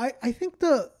 I think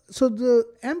the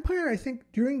Empire, I think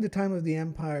during the time of the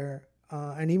Empire,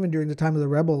 and even during the time of the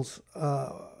Rebels,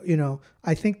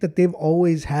 I think that they've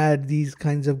always had these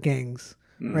kinds of gangs,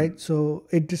 right? So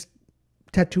it just,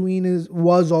 Tatooine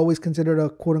was always considered a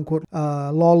quote unquote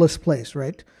lawless place,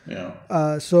 right?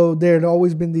 Yeah. So there had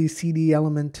always been the seedy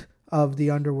element of the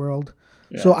underworld.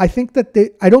 Yeah. So I think that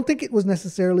I don't think it was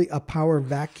necessarily a power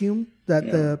vacuum that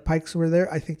the Pikes were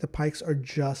there. I think the Pikes are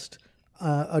just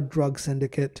a drug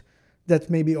syndicate that's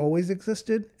maybe always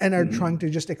existed and are trying to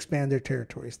just expand their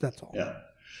territories. That's all. Yeah.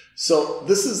 So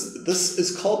this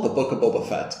is called the Book of Boba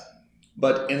Fett,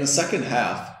 but in the second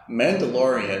half,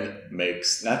 Mandalorian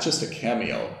makes not just a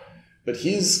cameo, but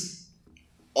he's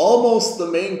almost the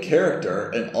main character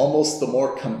and almost the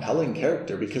more compelling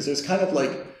character, because there's kind of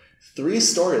three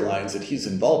storylines that he's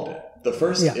involved in. The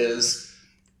first is,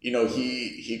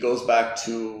 he goes back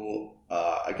to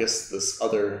I guess this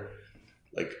other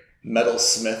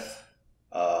metalsmith,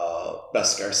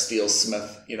 Beskar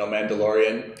Steelsmith,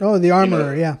 Mandalorian. Oh, the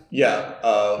armorer, yeah.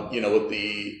 Yeah, with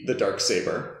the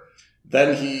Darksaber.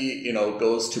 Then he,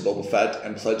 goes to Boba Fett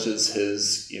and pledges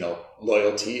his,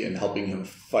 loyalty in helping him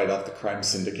fight off the crime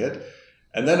syndicate.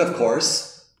 And then, of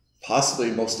course, possibly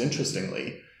most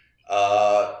interestingly,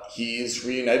 he's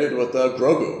reunited with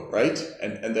Grogu, right?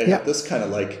 And they have this kind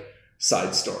of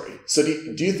side story. So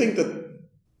do you think that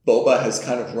Boba has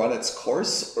kind of run its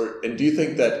course? And do you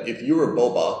think that if you were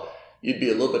Boba, you'd be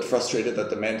a little bit frustrated that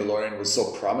the Mandalorian was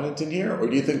so prominent in here? Or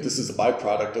do you think this is a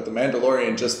byproduct of the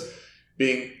Mandalorian just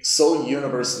being so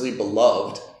universally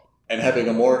beloved and having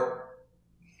a more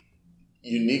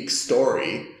unique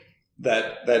story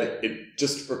that it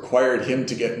just required him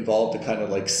to get involved to kind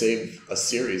of save a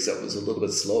series that was a little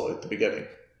bit slow at the beginning?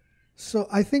 So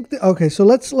I think so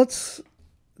let's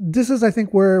this is, I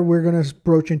think, where we're going to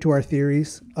broach into our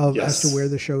theories as to where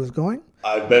the show is going.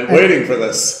 I've been waiting for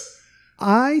this.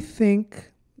 I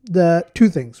think that two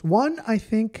things. One, I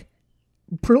think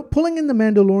pulling in the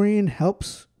Mandalorian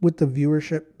helps with the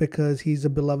viewership because he's a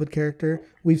beloved character.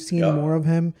 We've seen more of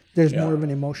him. There's more of an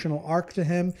emotional arc to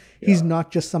him. He's not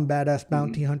just some badass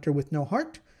bounty hunter with no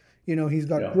heart. He's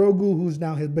got Grogu, who's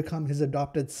now has become his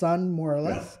adopted son, more or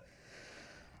less.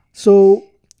 So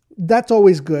that's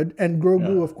always good. And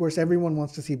Grogu, of course, everyone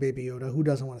wants to see Baby Yoda. Who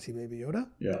doesn't want to see Baby Yoda?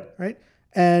 Yeah. Right?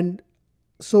 And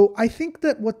so I think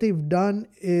that what they've done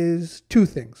is two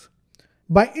things.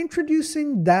 By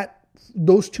introducing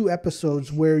those two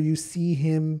episodes where you see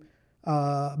him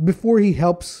before he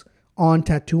helps on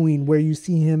Tatooine, where you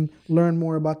see him learn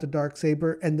more about the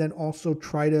Darksaber and then also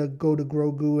try to go to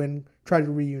Grogu and try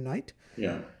to reunite.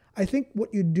 Yeah. I think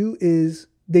what you do is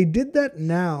they did that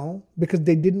now because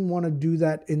they didn't want to do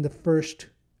that in the first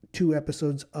two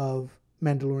episodes of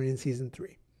Mandalorian Season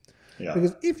 3. Yeah.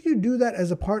 Because if you do that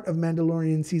as a part of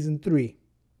Mandalorian Season 3,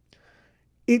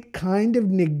 it kind of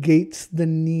negates the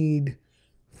need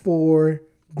for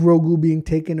Grogu being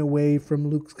taken away from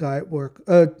Luke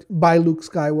Skywalker by Luke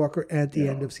Skywalker at the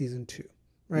end of Season 2,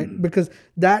 right? Mm-hmm. Because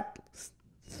that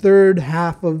third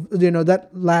half of, that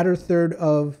latter third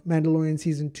of Mandalorian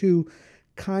Season 2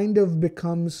 kind of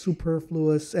becomes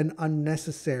superfluous and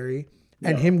unnecessary,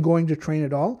 and him going to train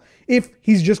at all if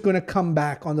he's just going to come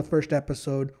back on the first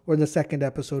episode or the second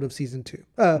episode of Season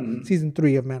 2, Season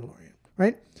 3 of Mandalorian,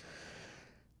 right?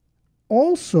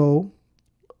 Also,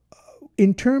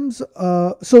 in terms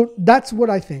so that's what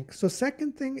I think. So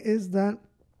second thing is that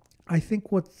I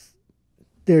think what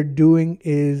they're doing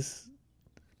is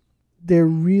they're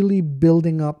really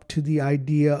building up to the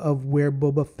idea of where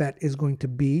Boba Fett is going to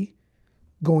be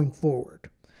going forward.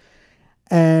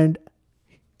 And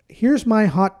here's my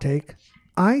hot take.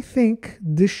 I think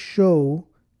this show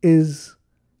is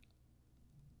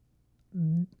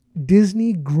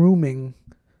Disney grooming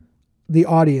the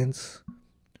audience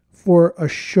for a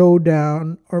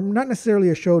showdown, or not necessarily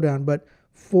a showdown, but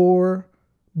for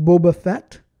Boba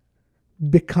Fett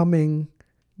becoming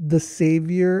the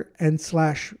savior and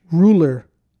slash ruler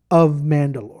of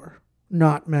Mandalore,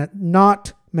 not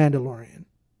Mandalorian,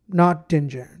 not Din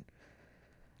Djarin.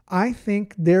 I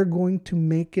think they're going to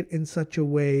make it in such a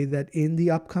way that in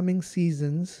the upcoming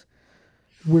seasons,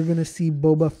 we're going to see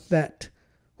Boba Fett,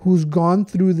 who's gone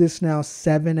through this now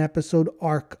 7-episode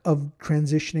arc of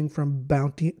transitioning from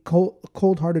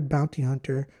cold-hearted bounty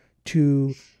hunter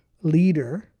to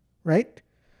leader, right?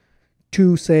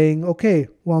 To saying, okay,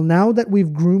 well, now that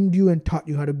we've groomed you and taught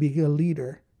you how to be a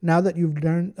leader, now that you've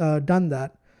done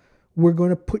that, we're going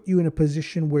to put you in a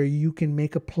position where you can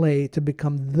make a play to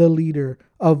become the leader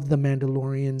of the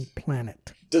Mandalorian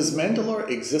planet. Does Mandalore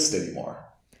exist anymore?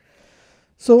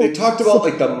 So they talked about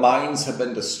like the mines have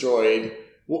been destroyed.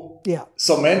 Well, yeah.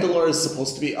 So Mandalore is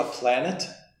supposed to be a planet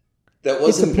that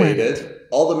was invaded. Planet.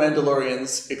 All the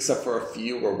Mandalorians, except for a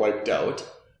few, were wiped out.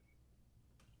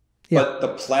 Yeah. But the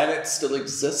planet still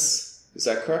exists. Is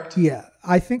that correct? Yeah.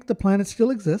 I think the planet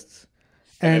still exists.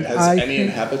 And it has any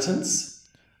inhabitants?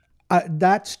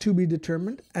 That's to be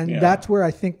determined. And that's where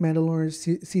I think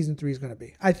Mandalorian season 3 is going to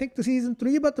be. I think the season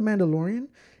 3 about the Mandalorian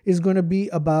is going to be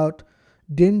about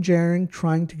Din Djarin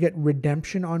trying to get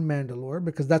redemption on Mandalore,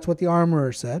 because that's what the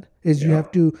armorer said, is you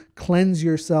have to cleanse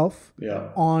yourself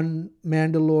on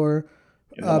Mandalore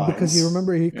because you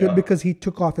remember he could because he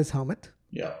took off his helmet.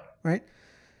 Yeah. Right?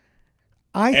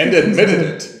 And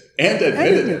admitted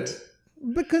it.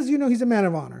 Because, he's a man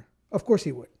of honor. Of course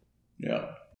he would.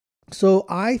 Yeah. So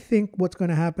I think what's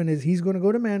going to happen is he's going to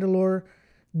go to Mandalore.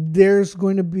 There's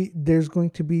going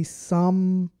to be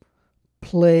some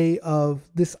play of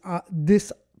this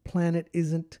planet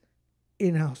isn't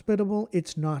inhospitable.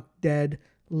 It's not dead.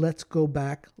 Let's go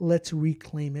back. Let's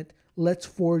reclaim it. Let's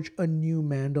forge a new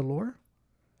Mandalore,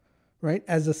 right?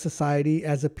 As a society,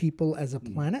 as a people, as a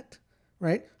planet,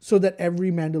 right? So that every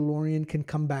Mandalorian can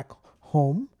come back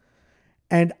home.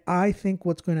 And I think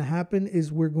what's going to happen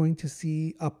is we're going to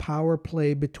see a power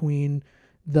play between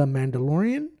the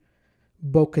Mandalorian,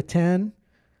 Bo-Katan,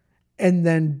 and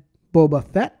then Boba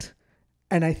Fett.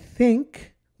 And I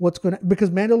think because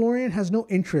Mandalorian has no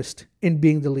interest in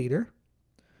being the leader.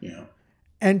 Yeah.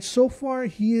 And so far,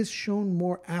 he has shown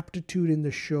more aptitude in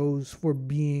the shows for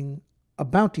being a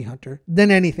bounty hunter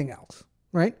than anything else,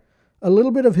 right? A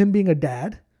little bit of him being a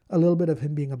dad, a little bit of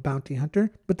him being a bounty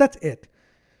hunter, but that's it.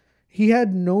 He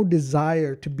had no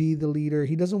desire to be the leader.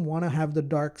 He doesn't want to have the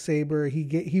dark saber.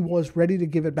 He was ready to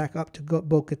give it back up to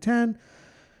Bo-Katan.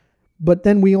 But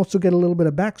then we also get a little bit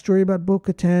of backstory about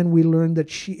Bo-Katan. We learn that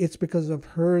it's because of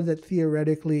her that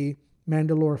theoretically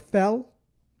Mandalore fell.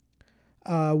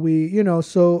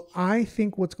 So I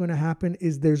think what's going to happen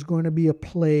is there's going to be a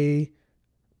play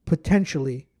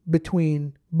potentially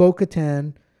between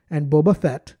Bo-Katan and Boba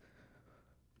Fett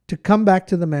to come back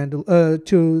to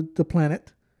the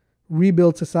planet,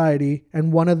 rebuild society,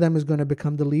 and one of them is going to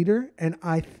become the leader. And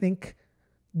I think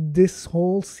this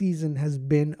whole season has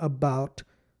been about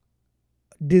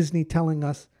Disney telling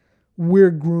us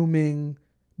we're grooming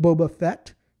Boba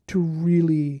Fett to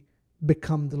really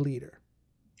become the leader.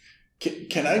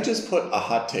 Can I just put a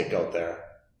hot take out there?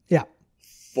 Yeah.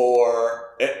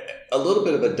 For a little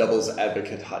bit of a devil's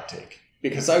advocate hot take.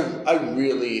 Because I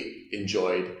really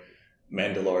enjoyed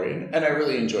Mandalorian and I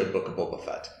really enjoyed Book of Boba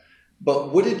Fett.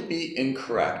 But would it be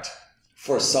incorrect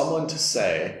for someone to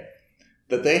say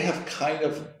that they have kind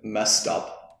of messed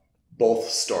up both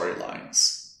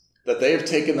storylines? That they have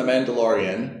taken the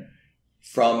Mandalorian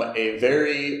from a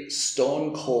very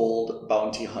stone-cold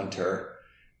bounty hunter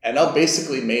and now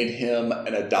basically made him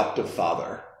an adoptive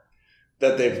father.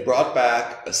 That they've brought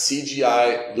back a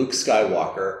CGI Luke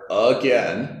Skywalker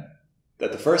again.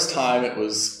 That the first time it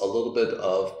was a little bit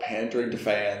of pandering to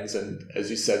fans, and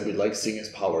as you said, we like seeing his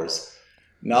powers.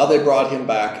 Now they brought him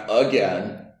back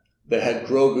again. They had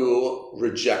Grogu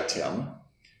reject him.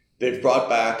 They've brought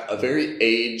back a very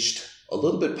aged, a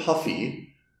little bit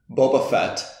puffy Boba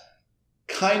Fett,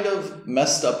 kind of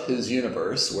messed up his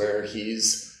universe where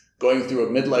he's going through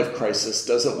a midlife crisis,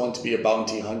 doesn't want to be a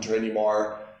bounty hunter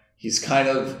anymore. He's kind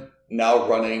of now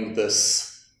running this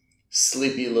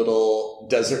sleepy little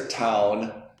desert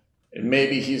town, and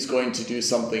maybe he's going to do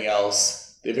something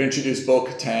else. They've introduced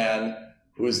Bo-Katan,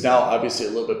 who is now obviously a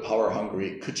little bit power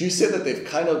hungry. Could you say that they've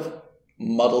kind of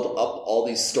muddled up all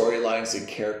these storylines and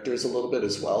characters a little bit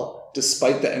as well,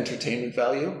 despite the entertainment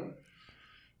value?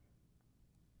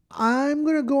 I'm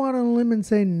going to go out on a limb and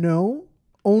say no.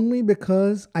 only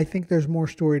because I think there's more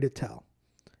story to tell.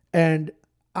 And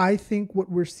I think what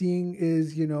we're seeing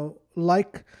is,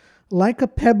 like a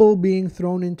pebble being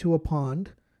thrown into a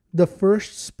pond, the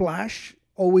first splash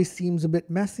always seems a bit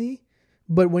messy,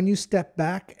 but when you step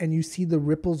back and you see the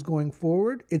ripples going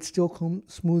forward, it still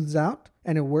smooths out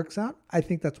and it works out. I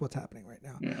think that's what's happening right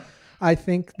now. Yeah. I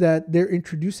think that they're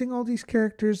introducing all these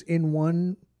characters in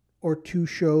 1 or 2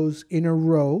 shows in a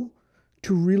row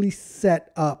to really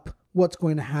set up what's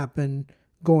going to happen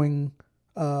going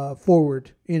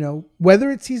forward.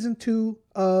 Whether it's season 2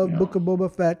 of Book of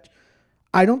Boba Fett,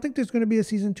 I don't think there's going to be a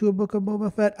season 2 of Book of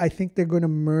Boba Fett. I think they're going to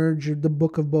merge the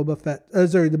Book of Boba Fett,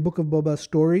 the Book of Boba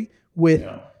story with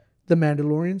the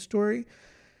Mandalorian story.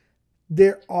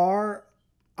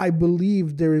 I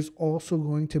believe there is also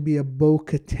going to be a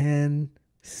Bo-Katan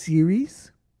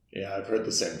series. Yeah, I've heard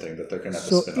the same thing, that they're going to have a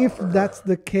So spin-off if for her. that's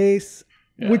the case,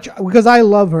 because I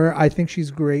love her, I think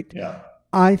she's great. Yeah.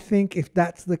 I think if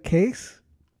that's the case,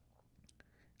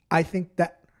 I think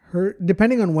that her,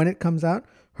 depending on when it comes out,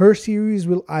 her series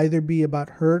will either be about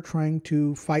her trying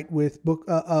to fight with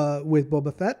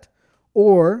Boba Fett,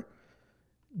 or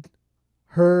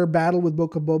her battle with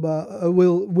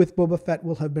Boba Fett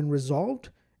will have been resolved,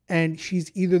 and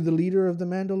she's either the leader of the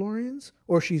Mandalorians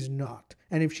or she's not.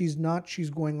 And if she's not, she's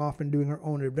going off and doing her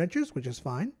own adventures, which is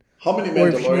fine. How many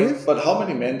Mandalorians? But how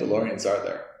many Mandalorians are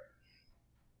there?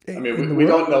 I mean, we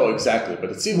don't know exactly,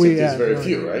 but it seems like there's very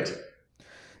few, right?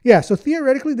 Yeah, so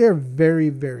theoretically, there are very,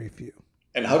 very few.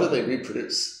 And how do they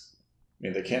reproduce? I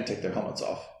mean, they can't take their helmets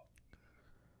off.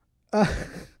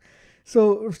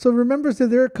 So remember, so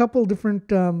there are a couple different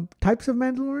types of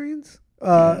Mandalorians,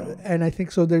 and I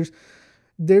think so.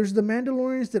 There's the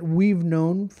Mandalorians that we've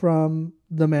known from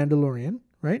The Mandalorian,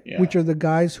 right? Yeah. Which are the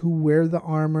guys who wear the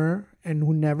armor and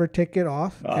who never take it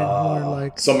off, and who are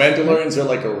like. So Mandalorians are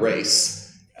like a race.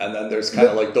 And then there's kind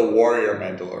of like the warrior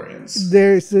Mandalorians.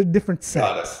 There's a different sects.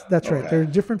 Got it. That's right. Okay. There are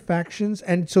different factions.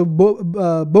 And so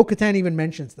Bo-Katan even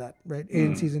mentions that, right,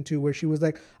 in season 2, where she was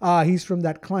like, he's from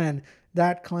that clan.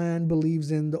 That clan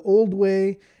believes in the old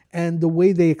way. And the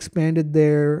way they expanded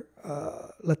their,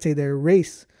 let's say, their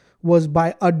race was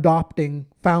by adopting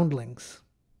foundlings.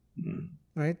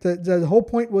 Right? The whole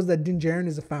point was that Din Djarin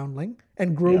is a foundling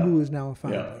and Grogu is now a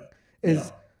foundling.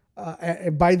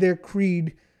 By their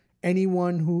creed,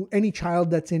 any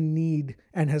child that's in need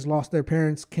and has lost their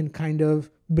parents can kind of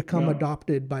become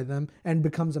adopted by them and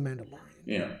becomes a Mandalorian.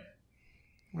 Yeah.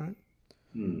 Right?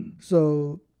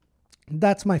 So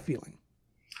that's my feeling.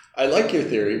 I like your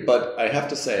theory, but I have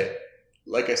to say,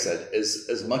 like I said,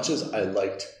 as much as I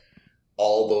liked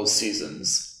all those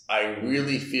seasons, I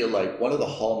really feel like one of the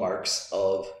hallmarks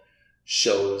of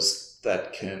shows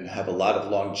that can have a lot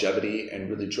of longevity and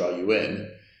really draw you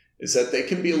in is that they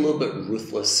can be a little bit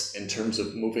ruthless in terms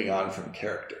of moving on from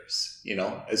characters.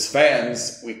 As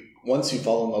fans, once you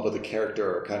fall in love with a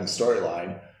character or kind of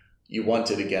storyline, you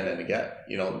want it again and again.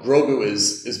 Grogu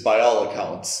is by all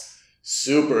accounts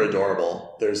super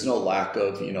adorable. There's no lack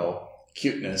of,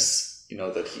 cuteness,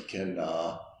 that he can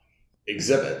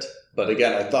exhibit. But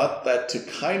again, I thought that to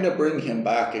kind of bring him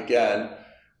back again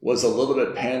was a little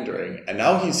bit pandering. And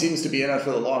now he seems to be in it for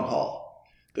the long haul.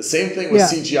 The same thing with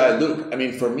CGI Luke. I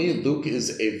mean, for me, Luke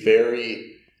is a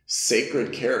very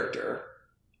sacred character.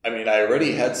 I mean, I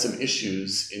already had some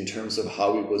issues in terms of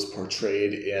how he was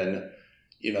portrayed in,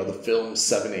 the film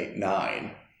 7, 8,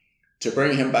 9. To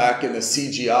bring him back in the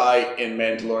CGI in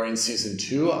Mandalorian Season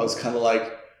 2, I was kind of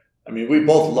like, I mean, we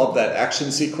both love that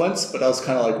action sequence, but I was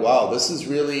kind of like, wow, this is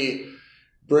really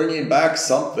bringing back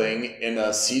something in a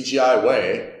CGI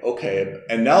way. Okay.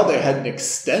 And now they had an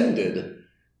extended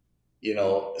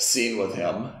scene with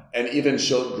him, and even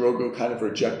showed Grogu kind of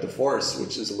reject the Force,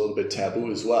 which is a little bit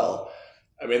taboo as well.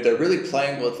 I mean, they're really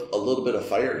playing with a little bit of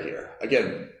fire here.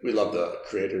 Again, we love the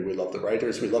creator, we love the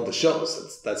writers, we love the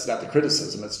shows. That's not the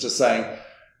criticism. It's just saying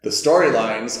the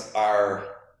storylines are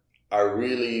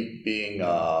really being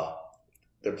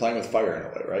they're playing with fire in a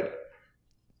way, right?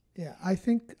 Yeah, I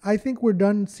think we're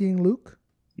done seeing Luke.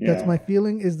 Yeah. That's my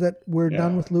feeling, is that we're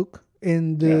done with Luke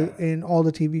in all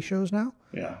the TV shows now.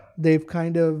 Yeah. They've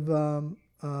kind of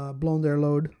blown their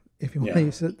load, if you want to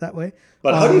use it that way.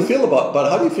 But how do you feel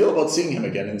about seeing him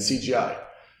again in CGI?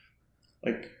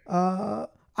 Like,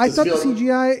 I thought the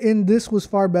CGI in this was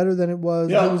far better than it was.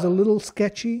 Yeah. It was a little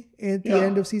sketchy at the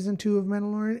end of season 2 of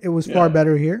Mandalorian. It was far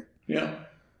better here. Yeah.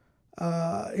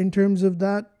 In terms of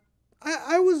that,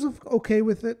 I was okay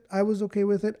with it.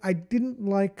 I didn't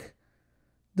like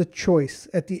the choice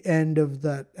at the end of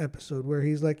that episode where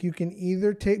he's like, you can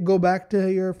either go back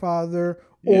to your father,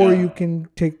 or you can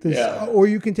take this, or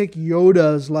you can take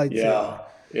Yoda's lightsaber.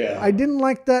 Yeah. I didn't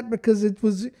like that because it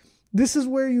was. This is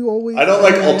where you always. I don't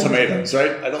like ultimatums,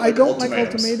 right? I don't like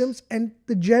ultimatums, and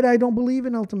the Jedi don't believe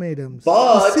in ultimatums.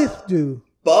 But the Sith do.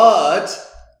 But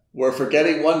we're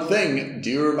forgetting one thing. Do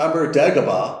you remember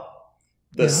Dagobah?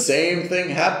 The same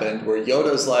thing happened where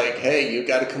Yoda's like, "Hey, you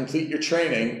got to complete your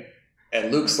training," and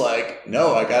Luke's like,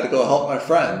 "No, I got to go help my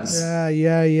friends." Yeah.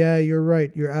 You're right.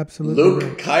 You're absolutely Luke,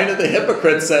 right. kind of the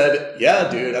hypocrite, said,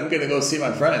 "Yeah, dude, I'm gonna go see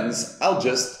my friends. I'll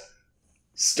just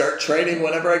start training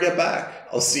whenever I get back.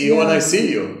 I'll see you when I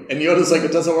see you." And Yoda's like,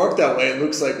 "It doesn't work that way." And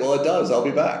Luke's like, "Well, it does. I'll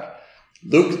be back."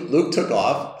 Luke took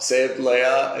off, saved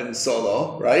Leia and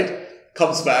Solo, right?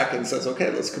 Comes back and says, "Okay,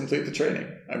 let's complete the training.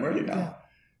 I'm ready now." Yeah.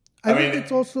 I mean,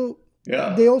 it's also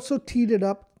they also teed it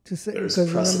up to say, because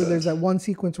remember there's that one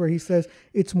sequence where he says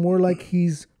it's more like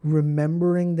he's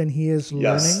remembering than he is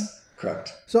learning. Yes,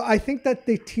 correct. So I think that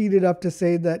they teed it up to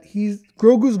say that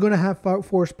Grogu's going to have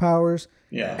force powers.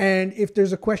 Yeah. And if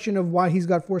there's a question of why he's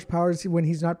got force powers when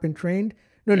he's not been trained,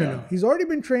 no. He's already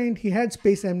been trained. He had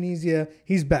space amnesia.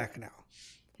 He's back now.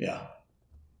 Yeah.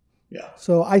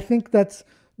 So I think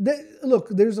look,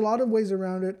 there's a lot of ways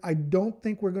around it. I don't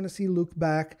think we're going to see Luke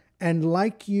back. And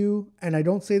like you, and I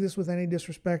don't say this with any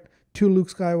disrespect to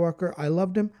Luke Skywalker, I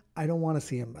loved him. I don't want to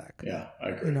see him back. Yeah, I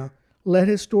agree. Let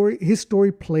his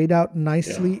story played out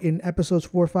nicely in episodes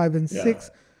 4, 5, and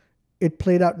 6. It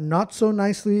played out not so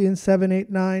nicely in 7, 8,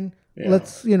 9. Yeah.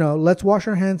 Let's wash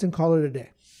our hands and call it a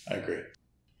day. I agree.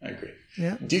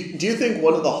 Yeah. Do you think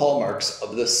one of the hallmarks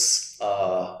of this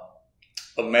of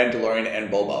Mandalorian and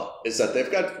Boba is that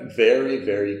they've got very,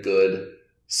 very good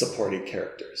supporting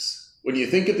characters? When you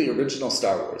think of the original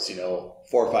Star Wars,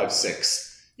 4, 5,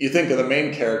 6, you think of the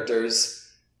main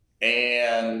characters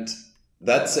and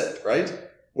that's it, right?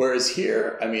 Whereas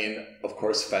here, I mean, of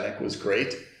course, Fennec was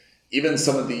great. Even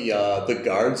some of the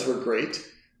guards were great.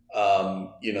 I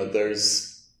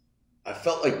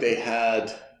felt like they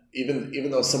had, even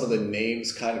though some of the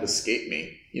names kind of escape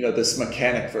me, this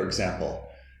mechanic, for example,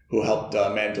 who helped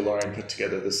Mandalorian put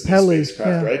together this new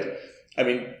spacecraft, right? I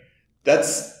mean,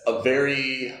 that's a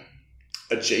very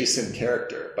adjacent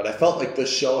character, but I felt like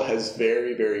this show has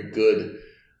very, very good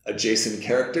adjacent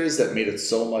characters that made it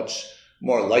so much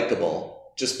more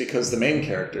likable, just because the main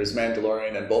characters,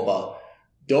 Mandalorian and Boba,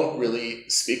 don't really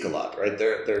speak a lot, right?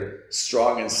 They're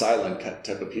strong and silent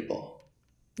type of people.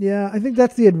 Yeah, I think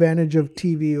that's the advantage of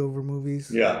TV over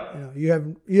movies. Yeah.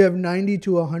 You have 90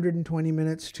 to 120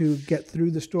 minutes to get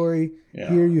through the story. Yeah.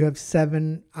 Here you have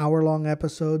 7 hour-long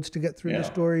episodes to get through the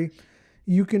story.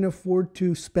 You can afford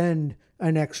to spend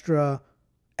an extra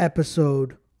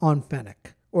episode on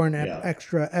Fennec or an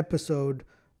extra episode.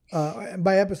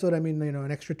 By episode, I mean,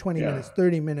 an extra 20 minutes,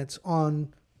 30 minutes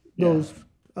on those,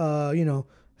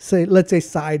 let's say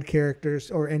side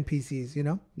characters or NPCs,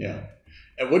 Yeah.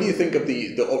 And what do you think of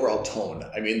the overall tone?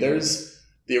 I mean,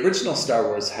 the original Star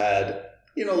Wars had,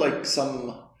 like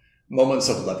some moments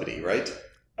of levity, right?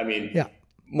 I mean,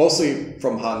 mostly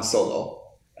from Han Solo.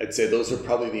 I'd say those are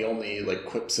probably the only like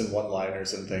quips and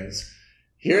one-liners and things.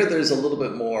 Here, there's a little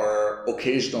bit more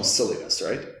occasional silliness,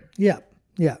 right? Yeah.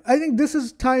 I think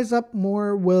this ties up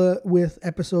more with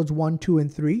episodes 1, 2,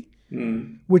 and 3,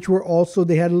 which were also,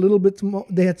 they had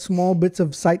they had small bits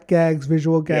of sight gags,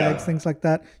 visual gags, things like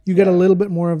that. You get a little bit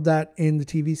more of that in the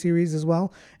TV series as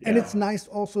well. And it's nice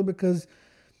also because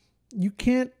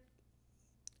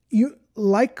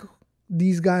like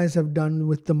these guys have done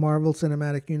with the Marvel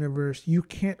Cinematic Universe, you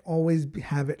can't always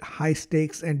have it high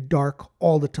stakes and dark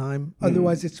all the time.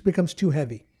 Otherwise, it becomes too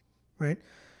heavy, right?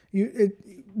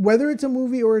 Whether it's a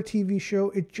movie or a TV show,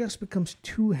 it just becomes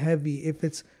too heavy if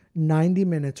it's 90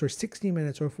 minutes or 60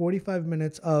 minutes or 45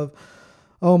 minutes of,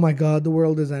 oh my God, the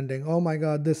world is ending. Oh my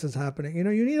God, this is happening.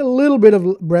 You need a little bit of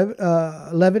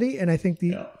levity. And I think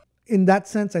in that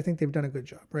sense, I think they've done a good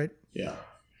job, right? Yeah.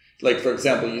 Like, for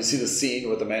example, you see the scene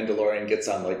where the Mandalorian gets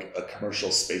on like a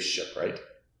commercial spaceship, right?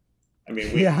 I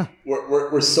mean,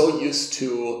 we're so used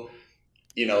to,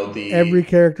 every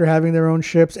character having their own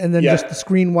ships and then just the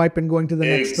screen wipe and going to the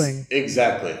next thing.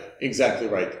 Exactly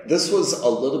right. This was a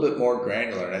little bit more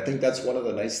granular. And I think that's one of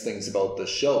the nice things about this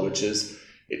show, which is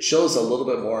it shows a little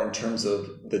bit more in terms of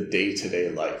the day-to-day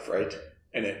life, right?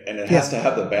 And it has to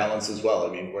have the balance as well.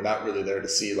 I mean, we're not really there to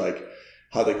see like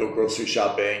how they go grocery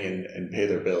shopping and pay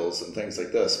their bills and things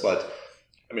like this. But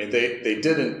I mean, they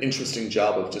did an interesting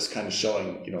job of just kind of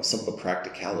showing, some of the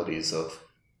practicalities of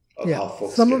how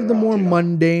folks some get of the around, more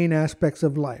mundane aspects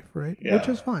of life, right? Yeah. Which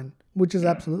is fine, which is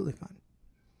absolutely fine.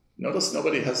 Notice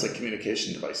nobody has like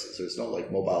communication devices. There's no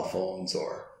like mobile phones,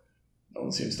 or no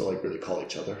one seems to like really call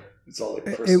each other. It's all like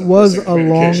it was a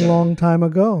long time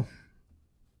ago.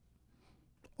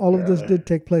 All of this Apparently. did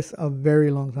take place a very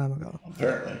long time ago.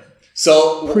 Apparently.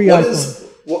 So Pre-iPhone.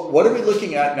 what are we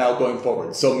looking at now going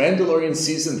forward? So Mandalorian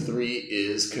season 3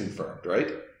 is confirmed,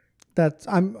 right?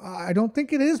 I don't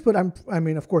think it is, but I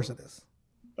mean, of course it is.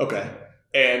 Okay.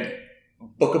 And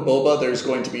Book of Boba, there's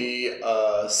going to be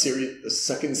a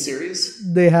second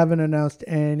series? They haven't announced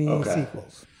any Okay.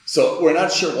 sequels. So we're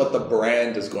not sure what the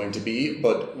brand is going to be,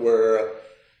 but we're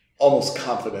almost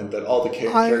confident that all the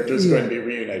characters are going to be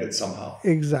reunited somehow.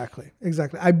 Exactly.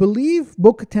 I believe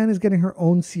Bo-Katan is getting her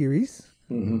own series.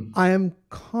 Mm-hmm. I am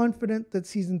confident that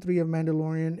season 3 of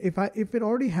Mandalorian,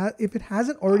 if it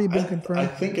hasn't already been confirmed, I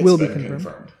think it's will been be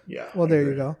confirmed. Yeah. Well, I there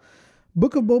agree. you go.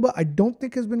 Book of Boba, I don't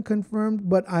think has been confirmed,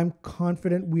 but I'm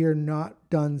confident we are not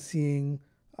done seeing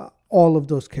all of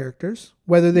those characters,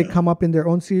 whether they come up in their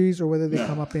own series or whether they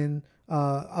come up in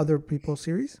other people's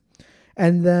series.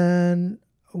 And then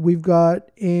we've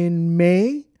got in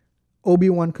May,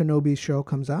 Obi-Wan Kenobi's show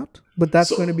comes out, but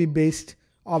that's going to be based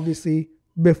obviously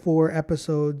before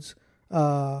episode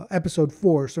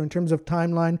 4. So in terms of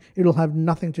timeline, it'll have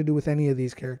nothing to do with any of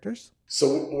these characters.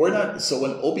 So when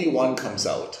Obi-Wan comes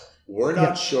out, we're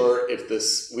not sure if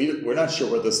we're not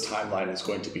sure where this timeline is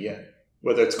going to be in.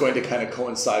 Whether it's going to kind of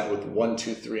coincide with 1,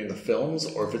 2, 3 in the films,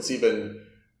 or if it's even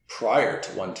prior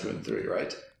to 1, 2, and 3,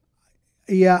 right?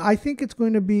 Yeah, I think it's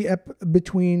going to be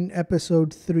between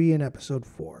episode 3 and episode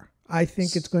 4. I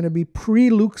think it's going to be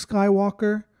pre-Luke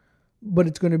Skywalker, but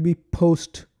it's going to be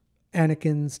post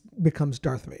Anakin becomes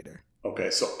Darth Vader.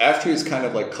 Okay, so after he's kind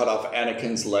of like cut off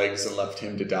Anakin's legs and left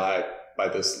him to die by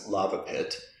this lava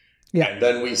pit. Yeah. And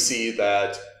then we see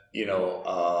that,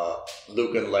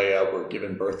 Luke and Leia were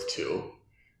given birth to.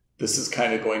 This is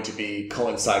kind of going to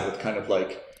coincide with kind of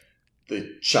like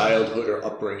the childhood or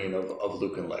upbringing of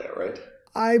Luke and Leia, right?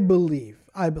 I believe.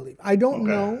 I don't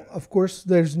know. Of course,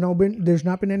 there's not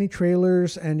been any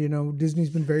trailers, and Disney's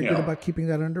been very good about keeping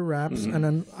that under wraps. Mm-hmm.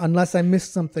 And unless I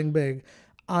missed something big,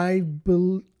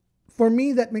 for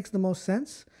me that makes the most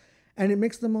sense, and it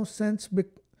makes the most sense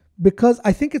because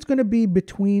I think it's going to be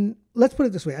between. Let's put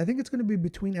it this way: I think it's going to be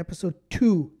between episode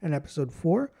 2 and episode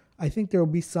 4. I think there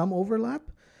will be some overlap,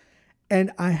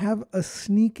 and I have a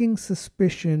sneaking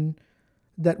suspicion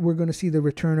that we're going to see the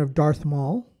return of Darth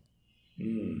Maul.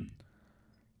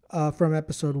 From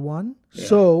episode 1. Yeah.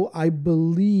 So I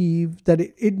believe that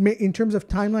in terms of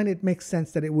timeline, it makes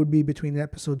sense that it would be between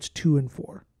episodes 2 and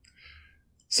 4.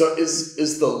 So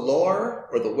is the lore,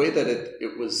 or the way that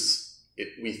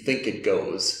we think it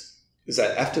goes, is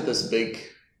that after this big,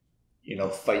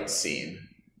 fight scene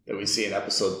that we see in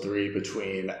episode 3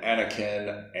 between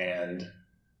Anakin and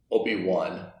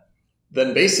Obi-Wan,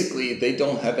 then basically they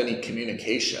don't have any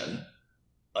communication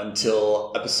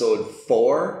until episode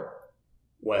 4,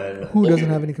 when who doesn't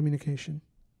have any communication?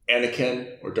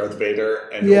 Anakin or Darth Vader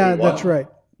and Obi-Wan.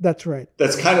 That's right.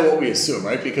 That's kind of what we assume,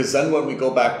 right? Because then when we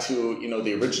go back to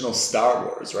the original Star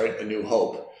Wars, right, A New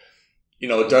Hope,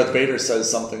 Darth Vader says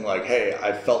something like, "Hey,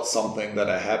 I felt something that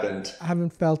I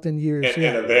haven't felt in years,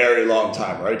 in a very long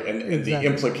time," right? And exactly. The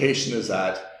implication is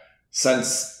that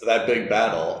since that big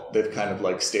battle, they've kind of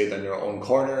like stayed in their own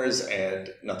corners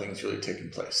and nothing's really taken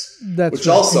place. Which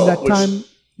also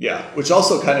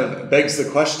kind of begs the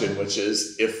question, which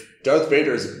is, if Darth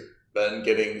Vader's been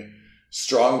getting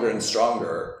stronger and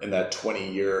stronger in that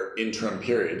 20-year interim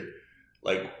period,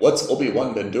 like what's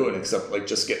Obi-Wan been doing except like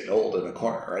just getting old in a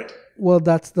corner, right? Well,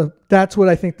 that's what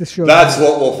I think the show. That's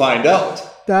what we'll find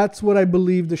out. That's what I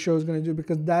believe the show is going to do,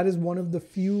 because that is one of the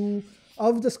few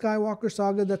of the Skywalker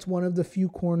saga. That's one of the few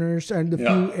corners and the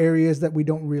few areas that we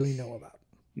don't really know about.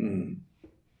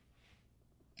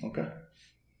 Okay.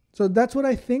 So that's what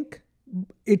I think.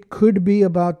 It could be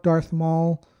about Darth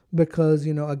Maul because,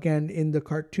 again, in the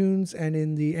cartoons and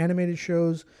in the animated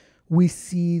shows, we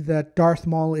see that Darth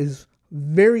Maul is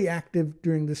very active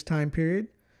during this time period.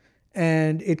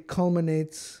 And it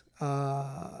culminates...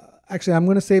 actually, I'm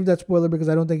going to save that spoiler because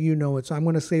I don't think you know it. So I'm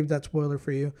going to save that spoiler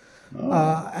for you.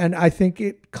 And I think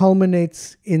it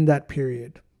culminates in that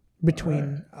period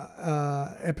between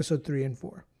episode 3 and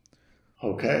 4.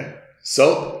 Okay.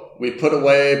 So we put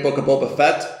away Book of Boba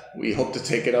Fett. We hope to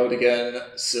take it out again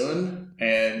soon.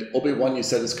 And Obi-Wan, you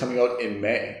said, is coming out in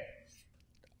May.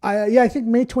 I think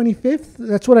May 25th.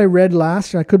 That's what I read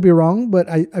last. I could be wrong, but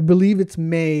I believe it's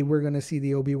May we're going to see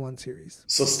the Obi-Wan series.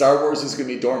 So Star Wars is going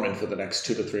to be dormant for the next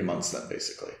 2 to 3 months then,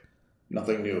 basically.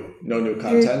 Nothing new. No new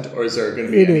content? Or is there going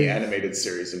to be any animated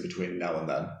series in between now and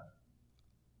then?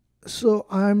 So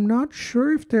I'm not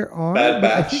sure if there are. Bad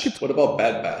Batch? What about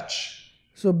Bad Batch?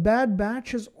 So Bad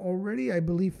Batch is already, I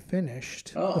believe,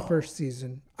 finished the first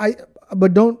season.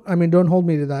 don't hold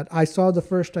me to that. I saw the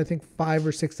first, I think 5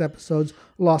 or 6 episodes,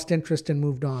 lost interest and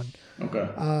moved on. Okay.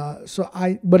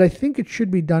 But I think it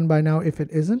should be done by now if it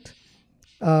isn't.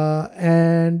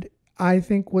 And I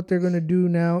think what they're going to do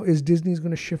now is Disney's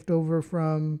going to shift over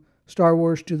from Star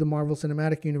Wars to the Marvel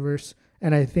Cinematic Universe.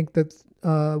 And I think that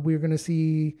we're going to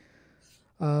see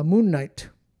Moon Knight.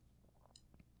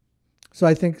 So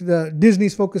I think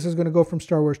Disney's focus is going to go from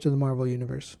Star Wars to the Marvel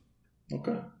Universe.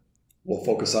 Okay. We'll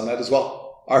focus on that as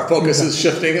well. Our focus is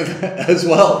shifting as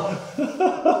well.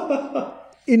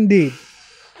 Indeed.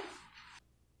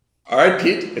 All right,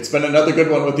 Pete. It's been another good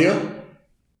one with you.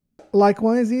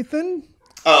 Likewise, Ethan.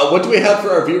 What do we have for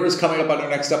our viewers coming up on our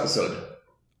next episode?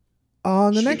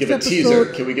 On the Should next we give episode, a teaser?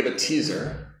 Can we give a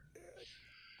teaser?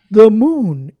 The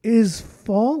moon is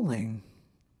falling.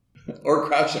 Or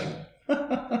crashing.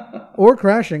 Or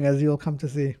crashing, as you'll come to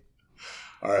see.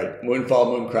 All right.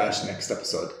 Moonfall, moon crash next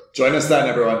episode. Join us then,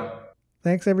 everyone.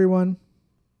 Thanks, everyone.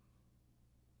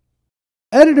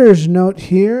 Editor's note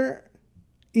here.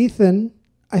 Ethan,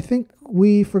 I think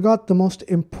we forgot the most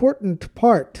important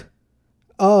part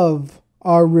of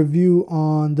our review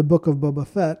on the Book of Boba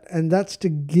Fett, and that's to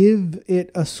give it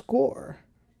a score.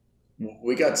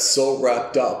 We got so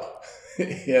wrapped up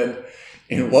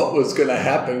in what was going to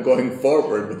happen going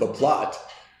forward with the plot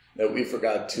that we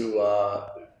forgot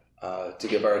to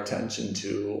give our attention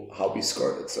to how we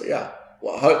scored it. So yeah,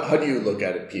 well, how do you look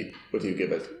at it, Pete? What do you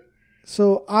give it?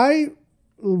 So I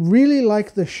really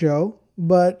like the show,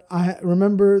 but I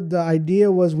remember the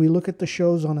idea was we look at the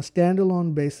shows on a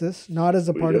standalone basis, not as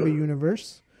a part of a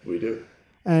universe. We do.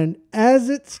 And as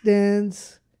it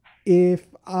stands, if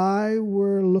I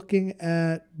were looking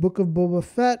at Book of Boba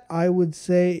Fett, I would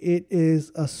say it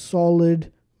is a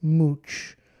solid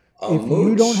mooch.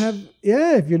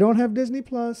 If you don't have Disney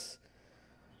Plus,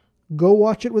 go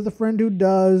watch it with a friend who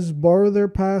does, borrow their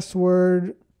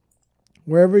password,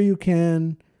 wherever you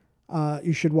can.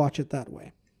 You should watch it that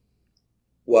way.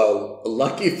 Well,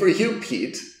 lucky for you,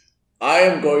 Pete, I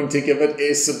am going to give it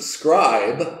a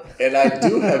subscribe, and I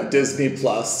do have Disney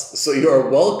Plus, so you are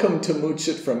welcome to mooch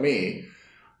it from me.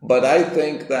 But I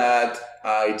think that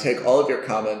I take all of your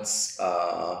comments,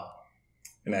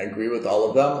 and I agree with all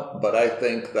of them, but I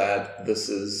think that this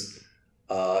is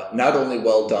not only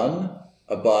well done,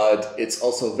 but it's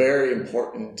also very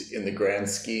important in the grand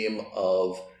scheme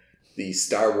of the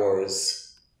Star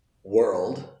Wars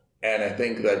world. And I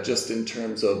think that just in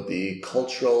terms of the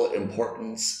cultural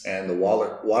importance and the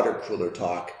water cooler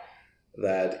talk,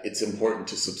 that it's important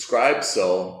to subscribe.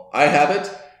 So I have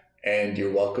it, and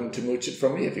you're welcome to mooch it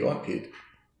from me if you want, Pete.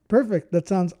 Perfect. That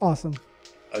sounds awesome.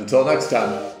 Until next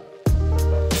time.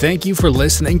 Thank you for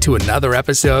listening to another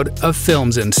episode of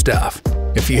Films and Stuff.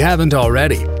 If you haven't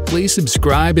already, please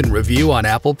subscribe and review on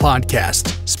Apple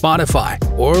Podcasts, Spotify,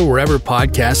 or wherever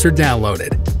podcasts are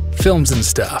downloaded. Films and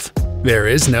Stuff. There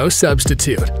is no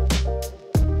substitute.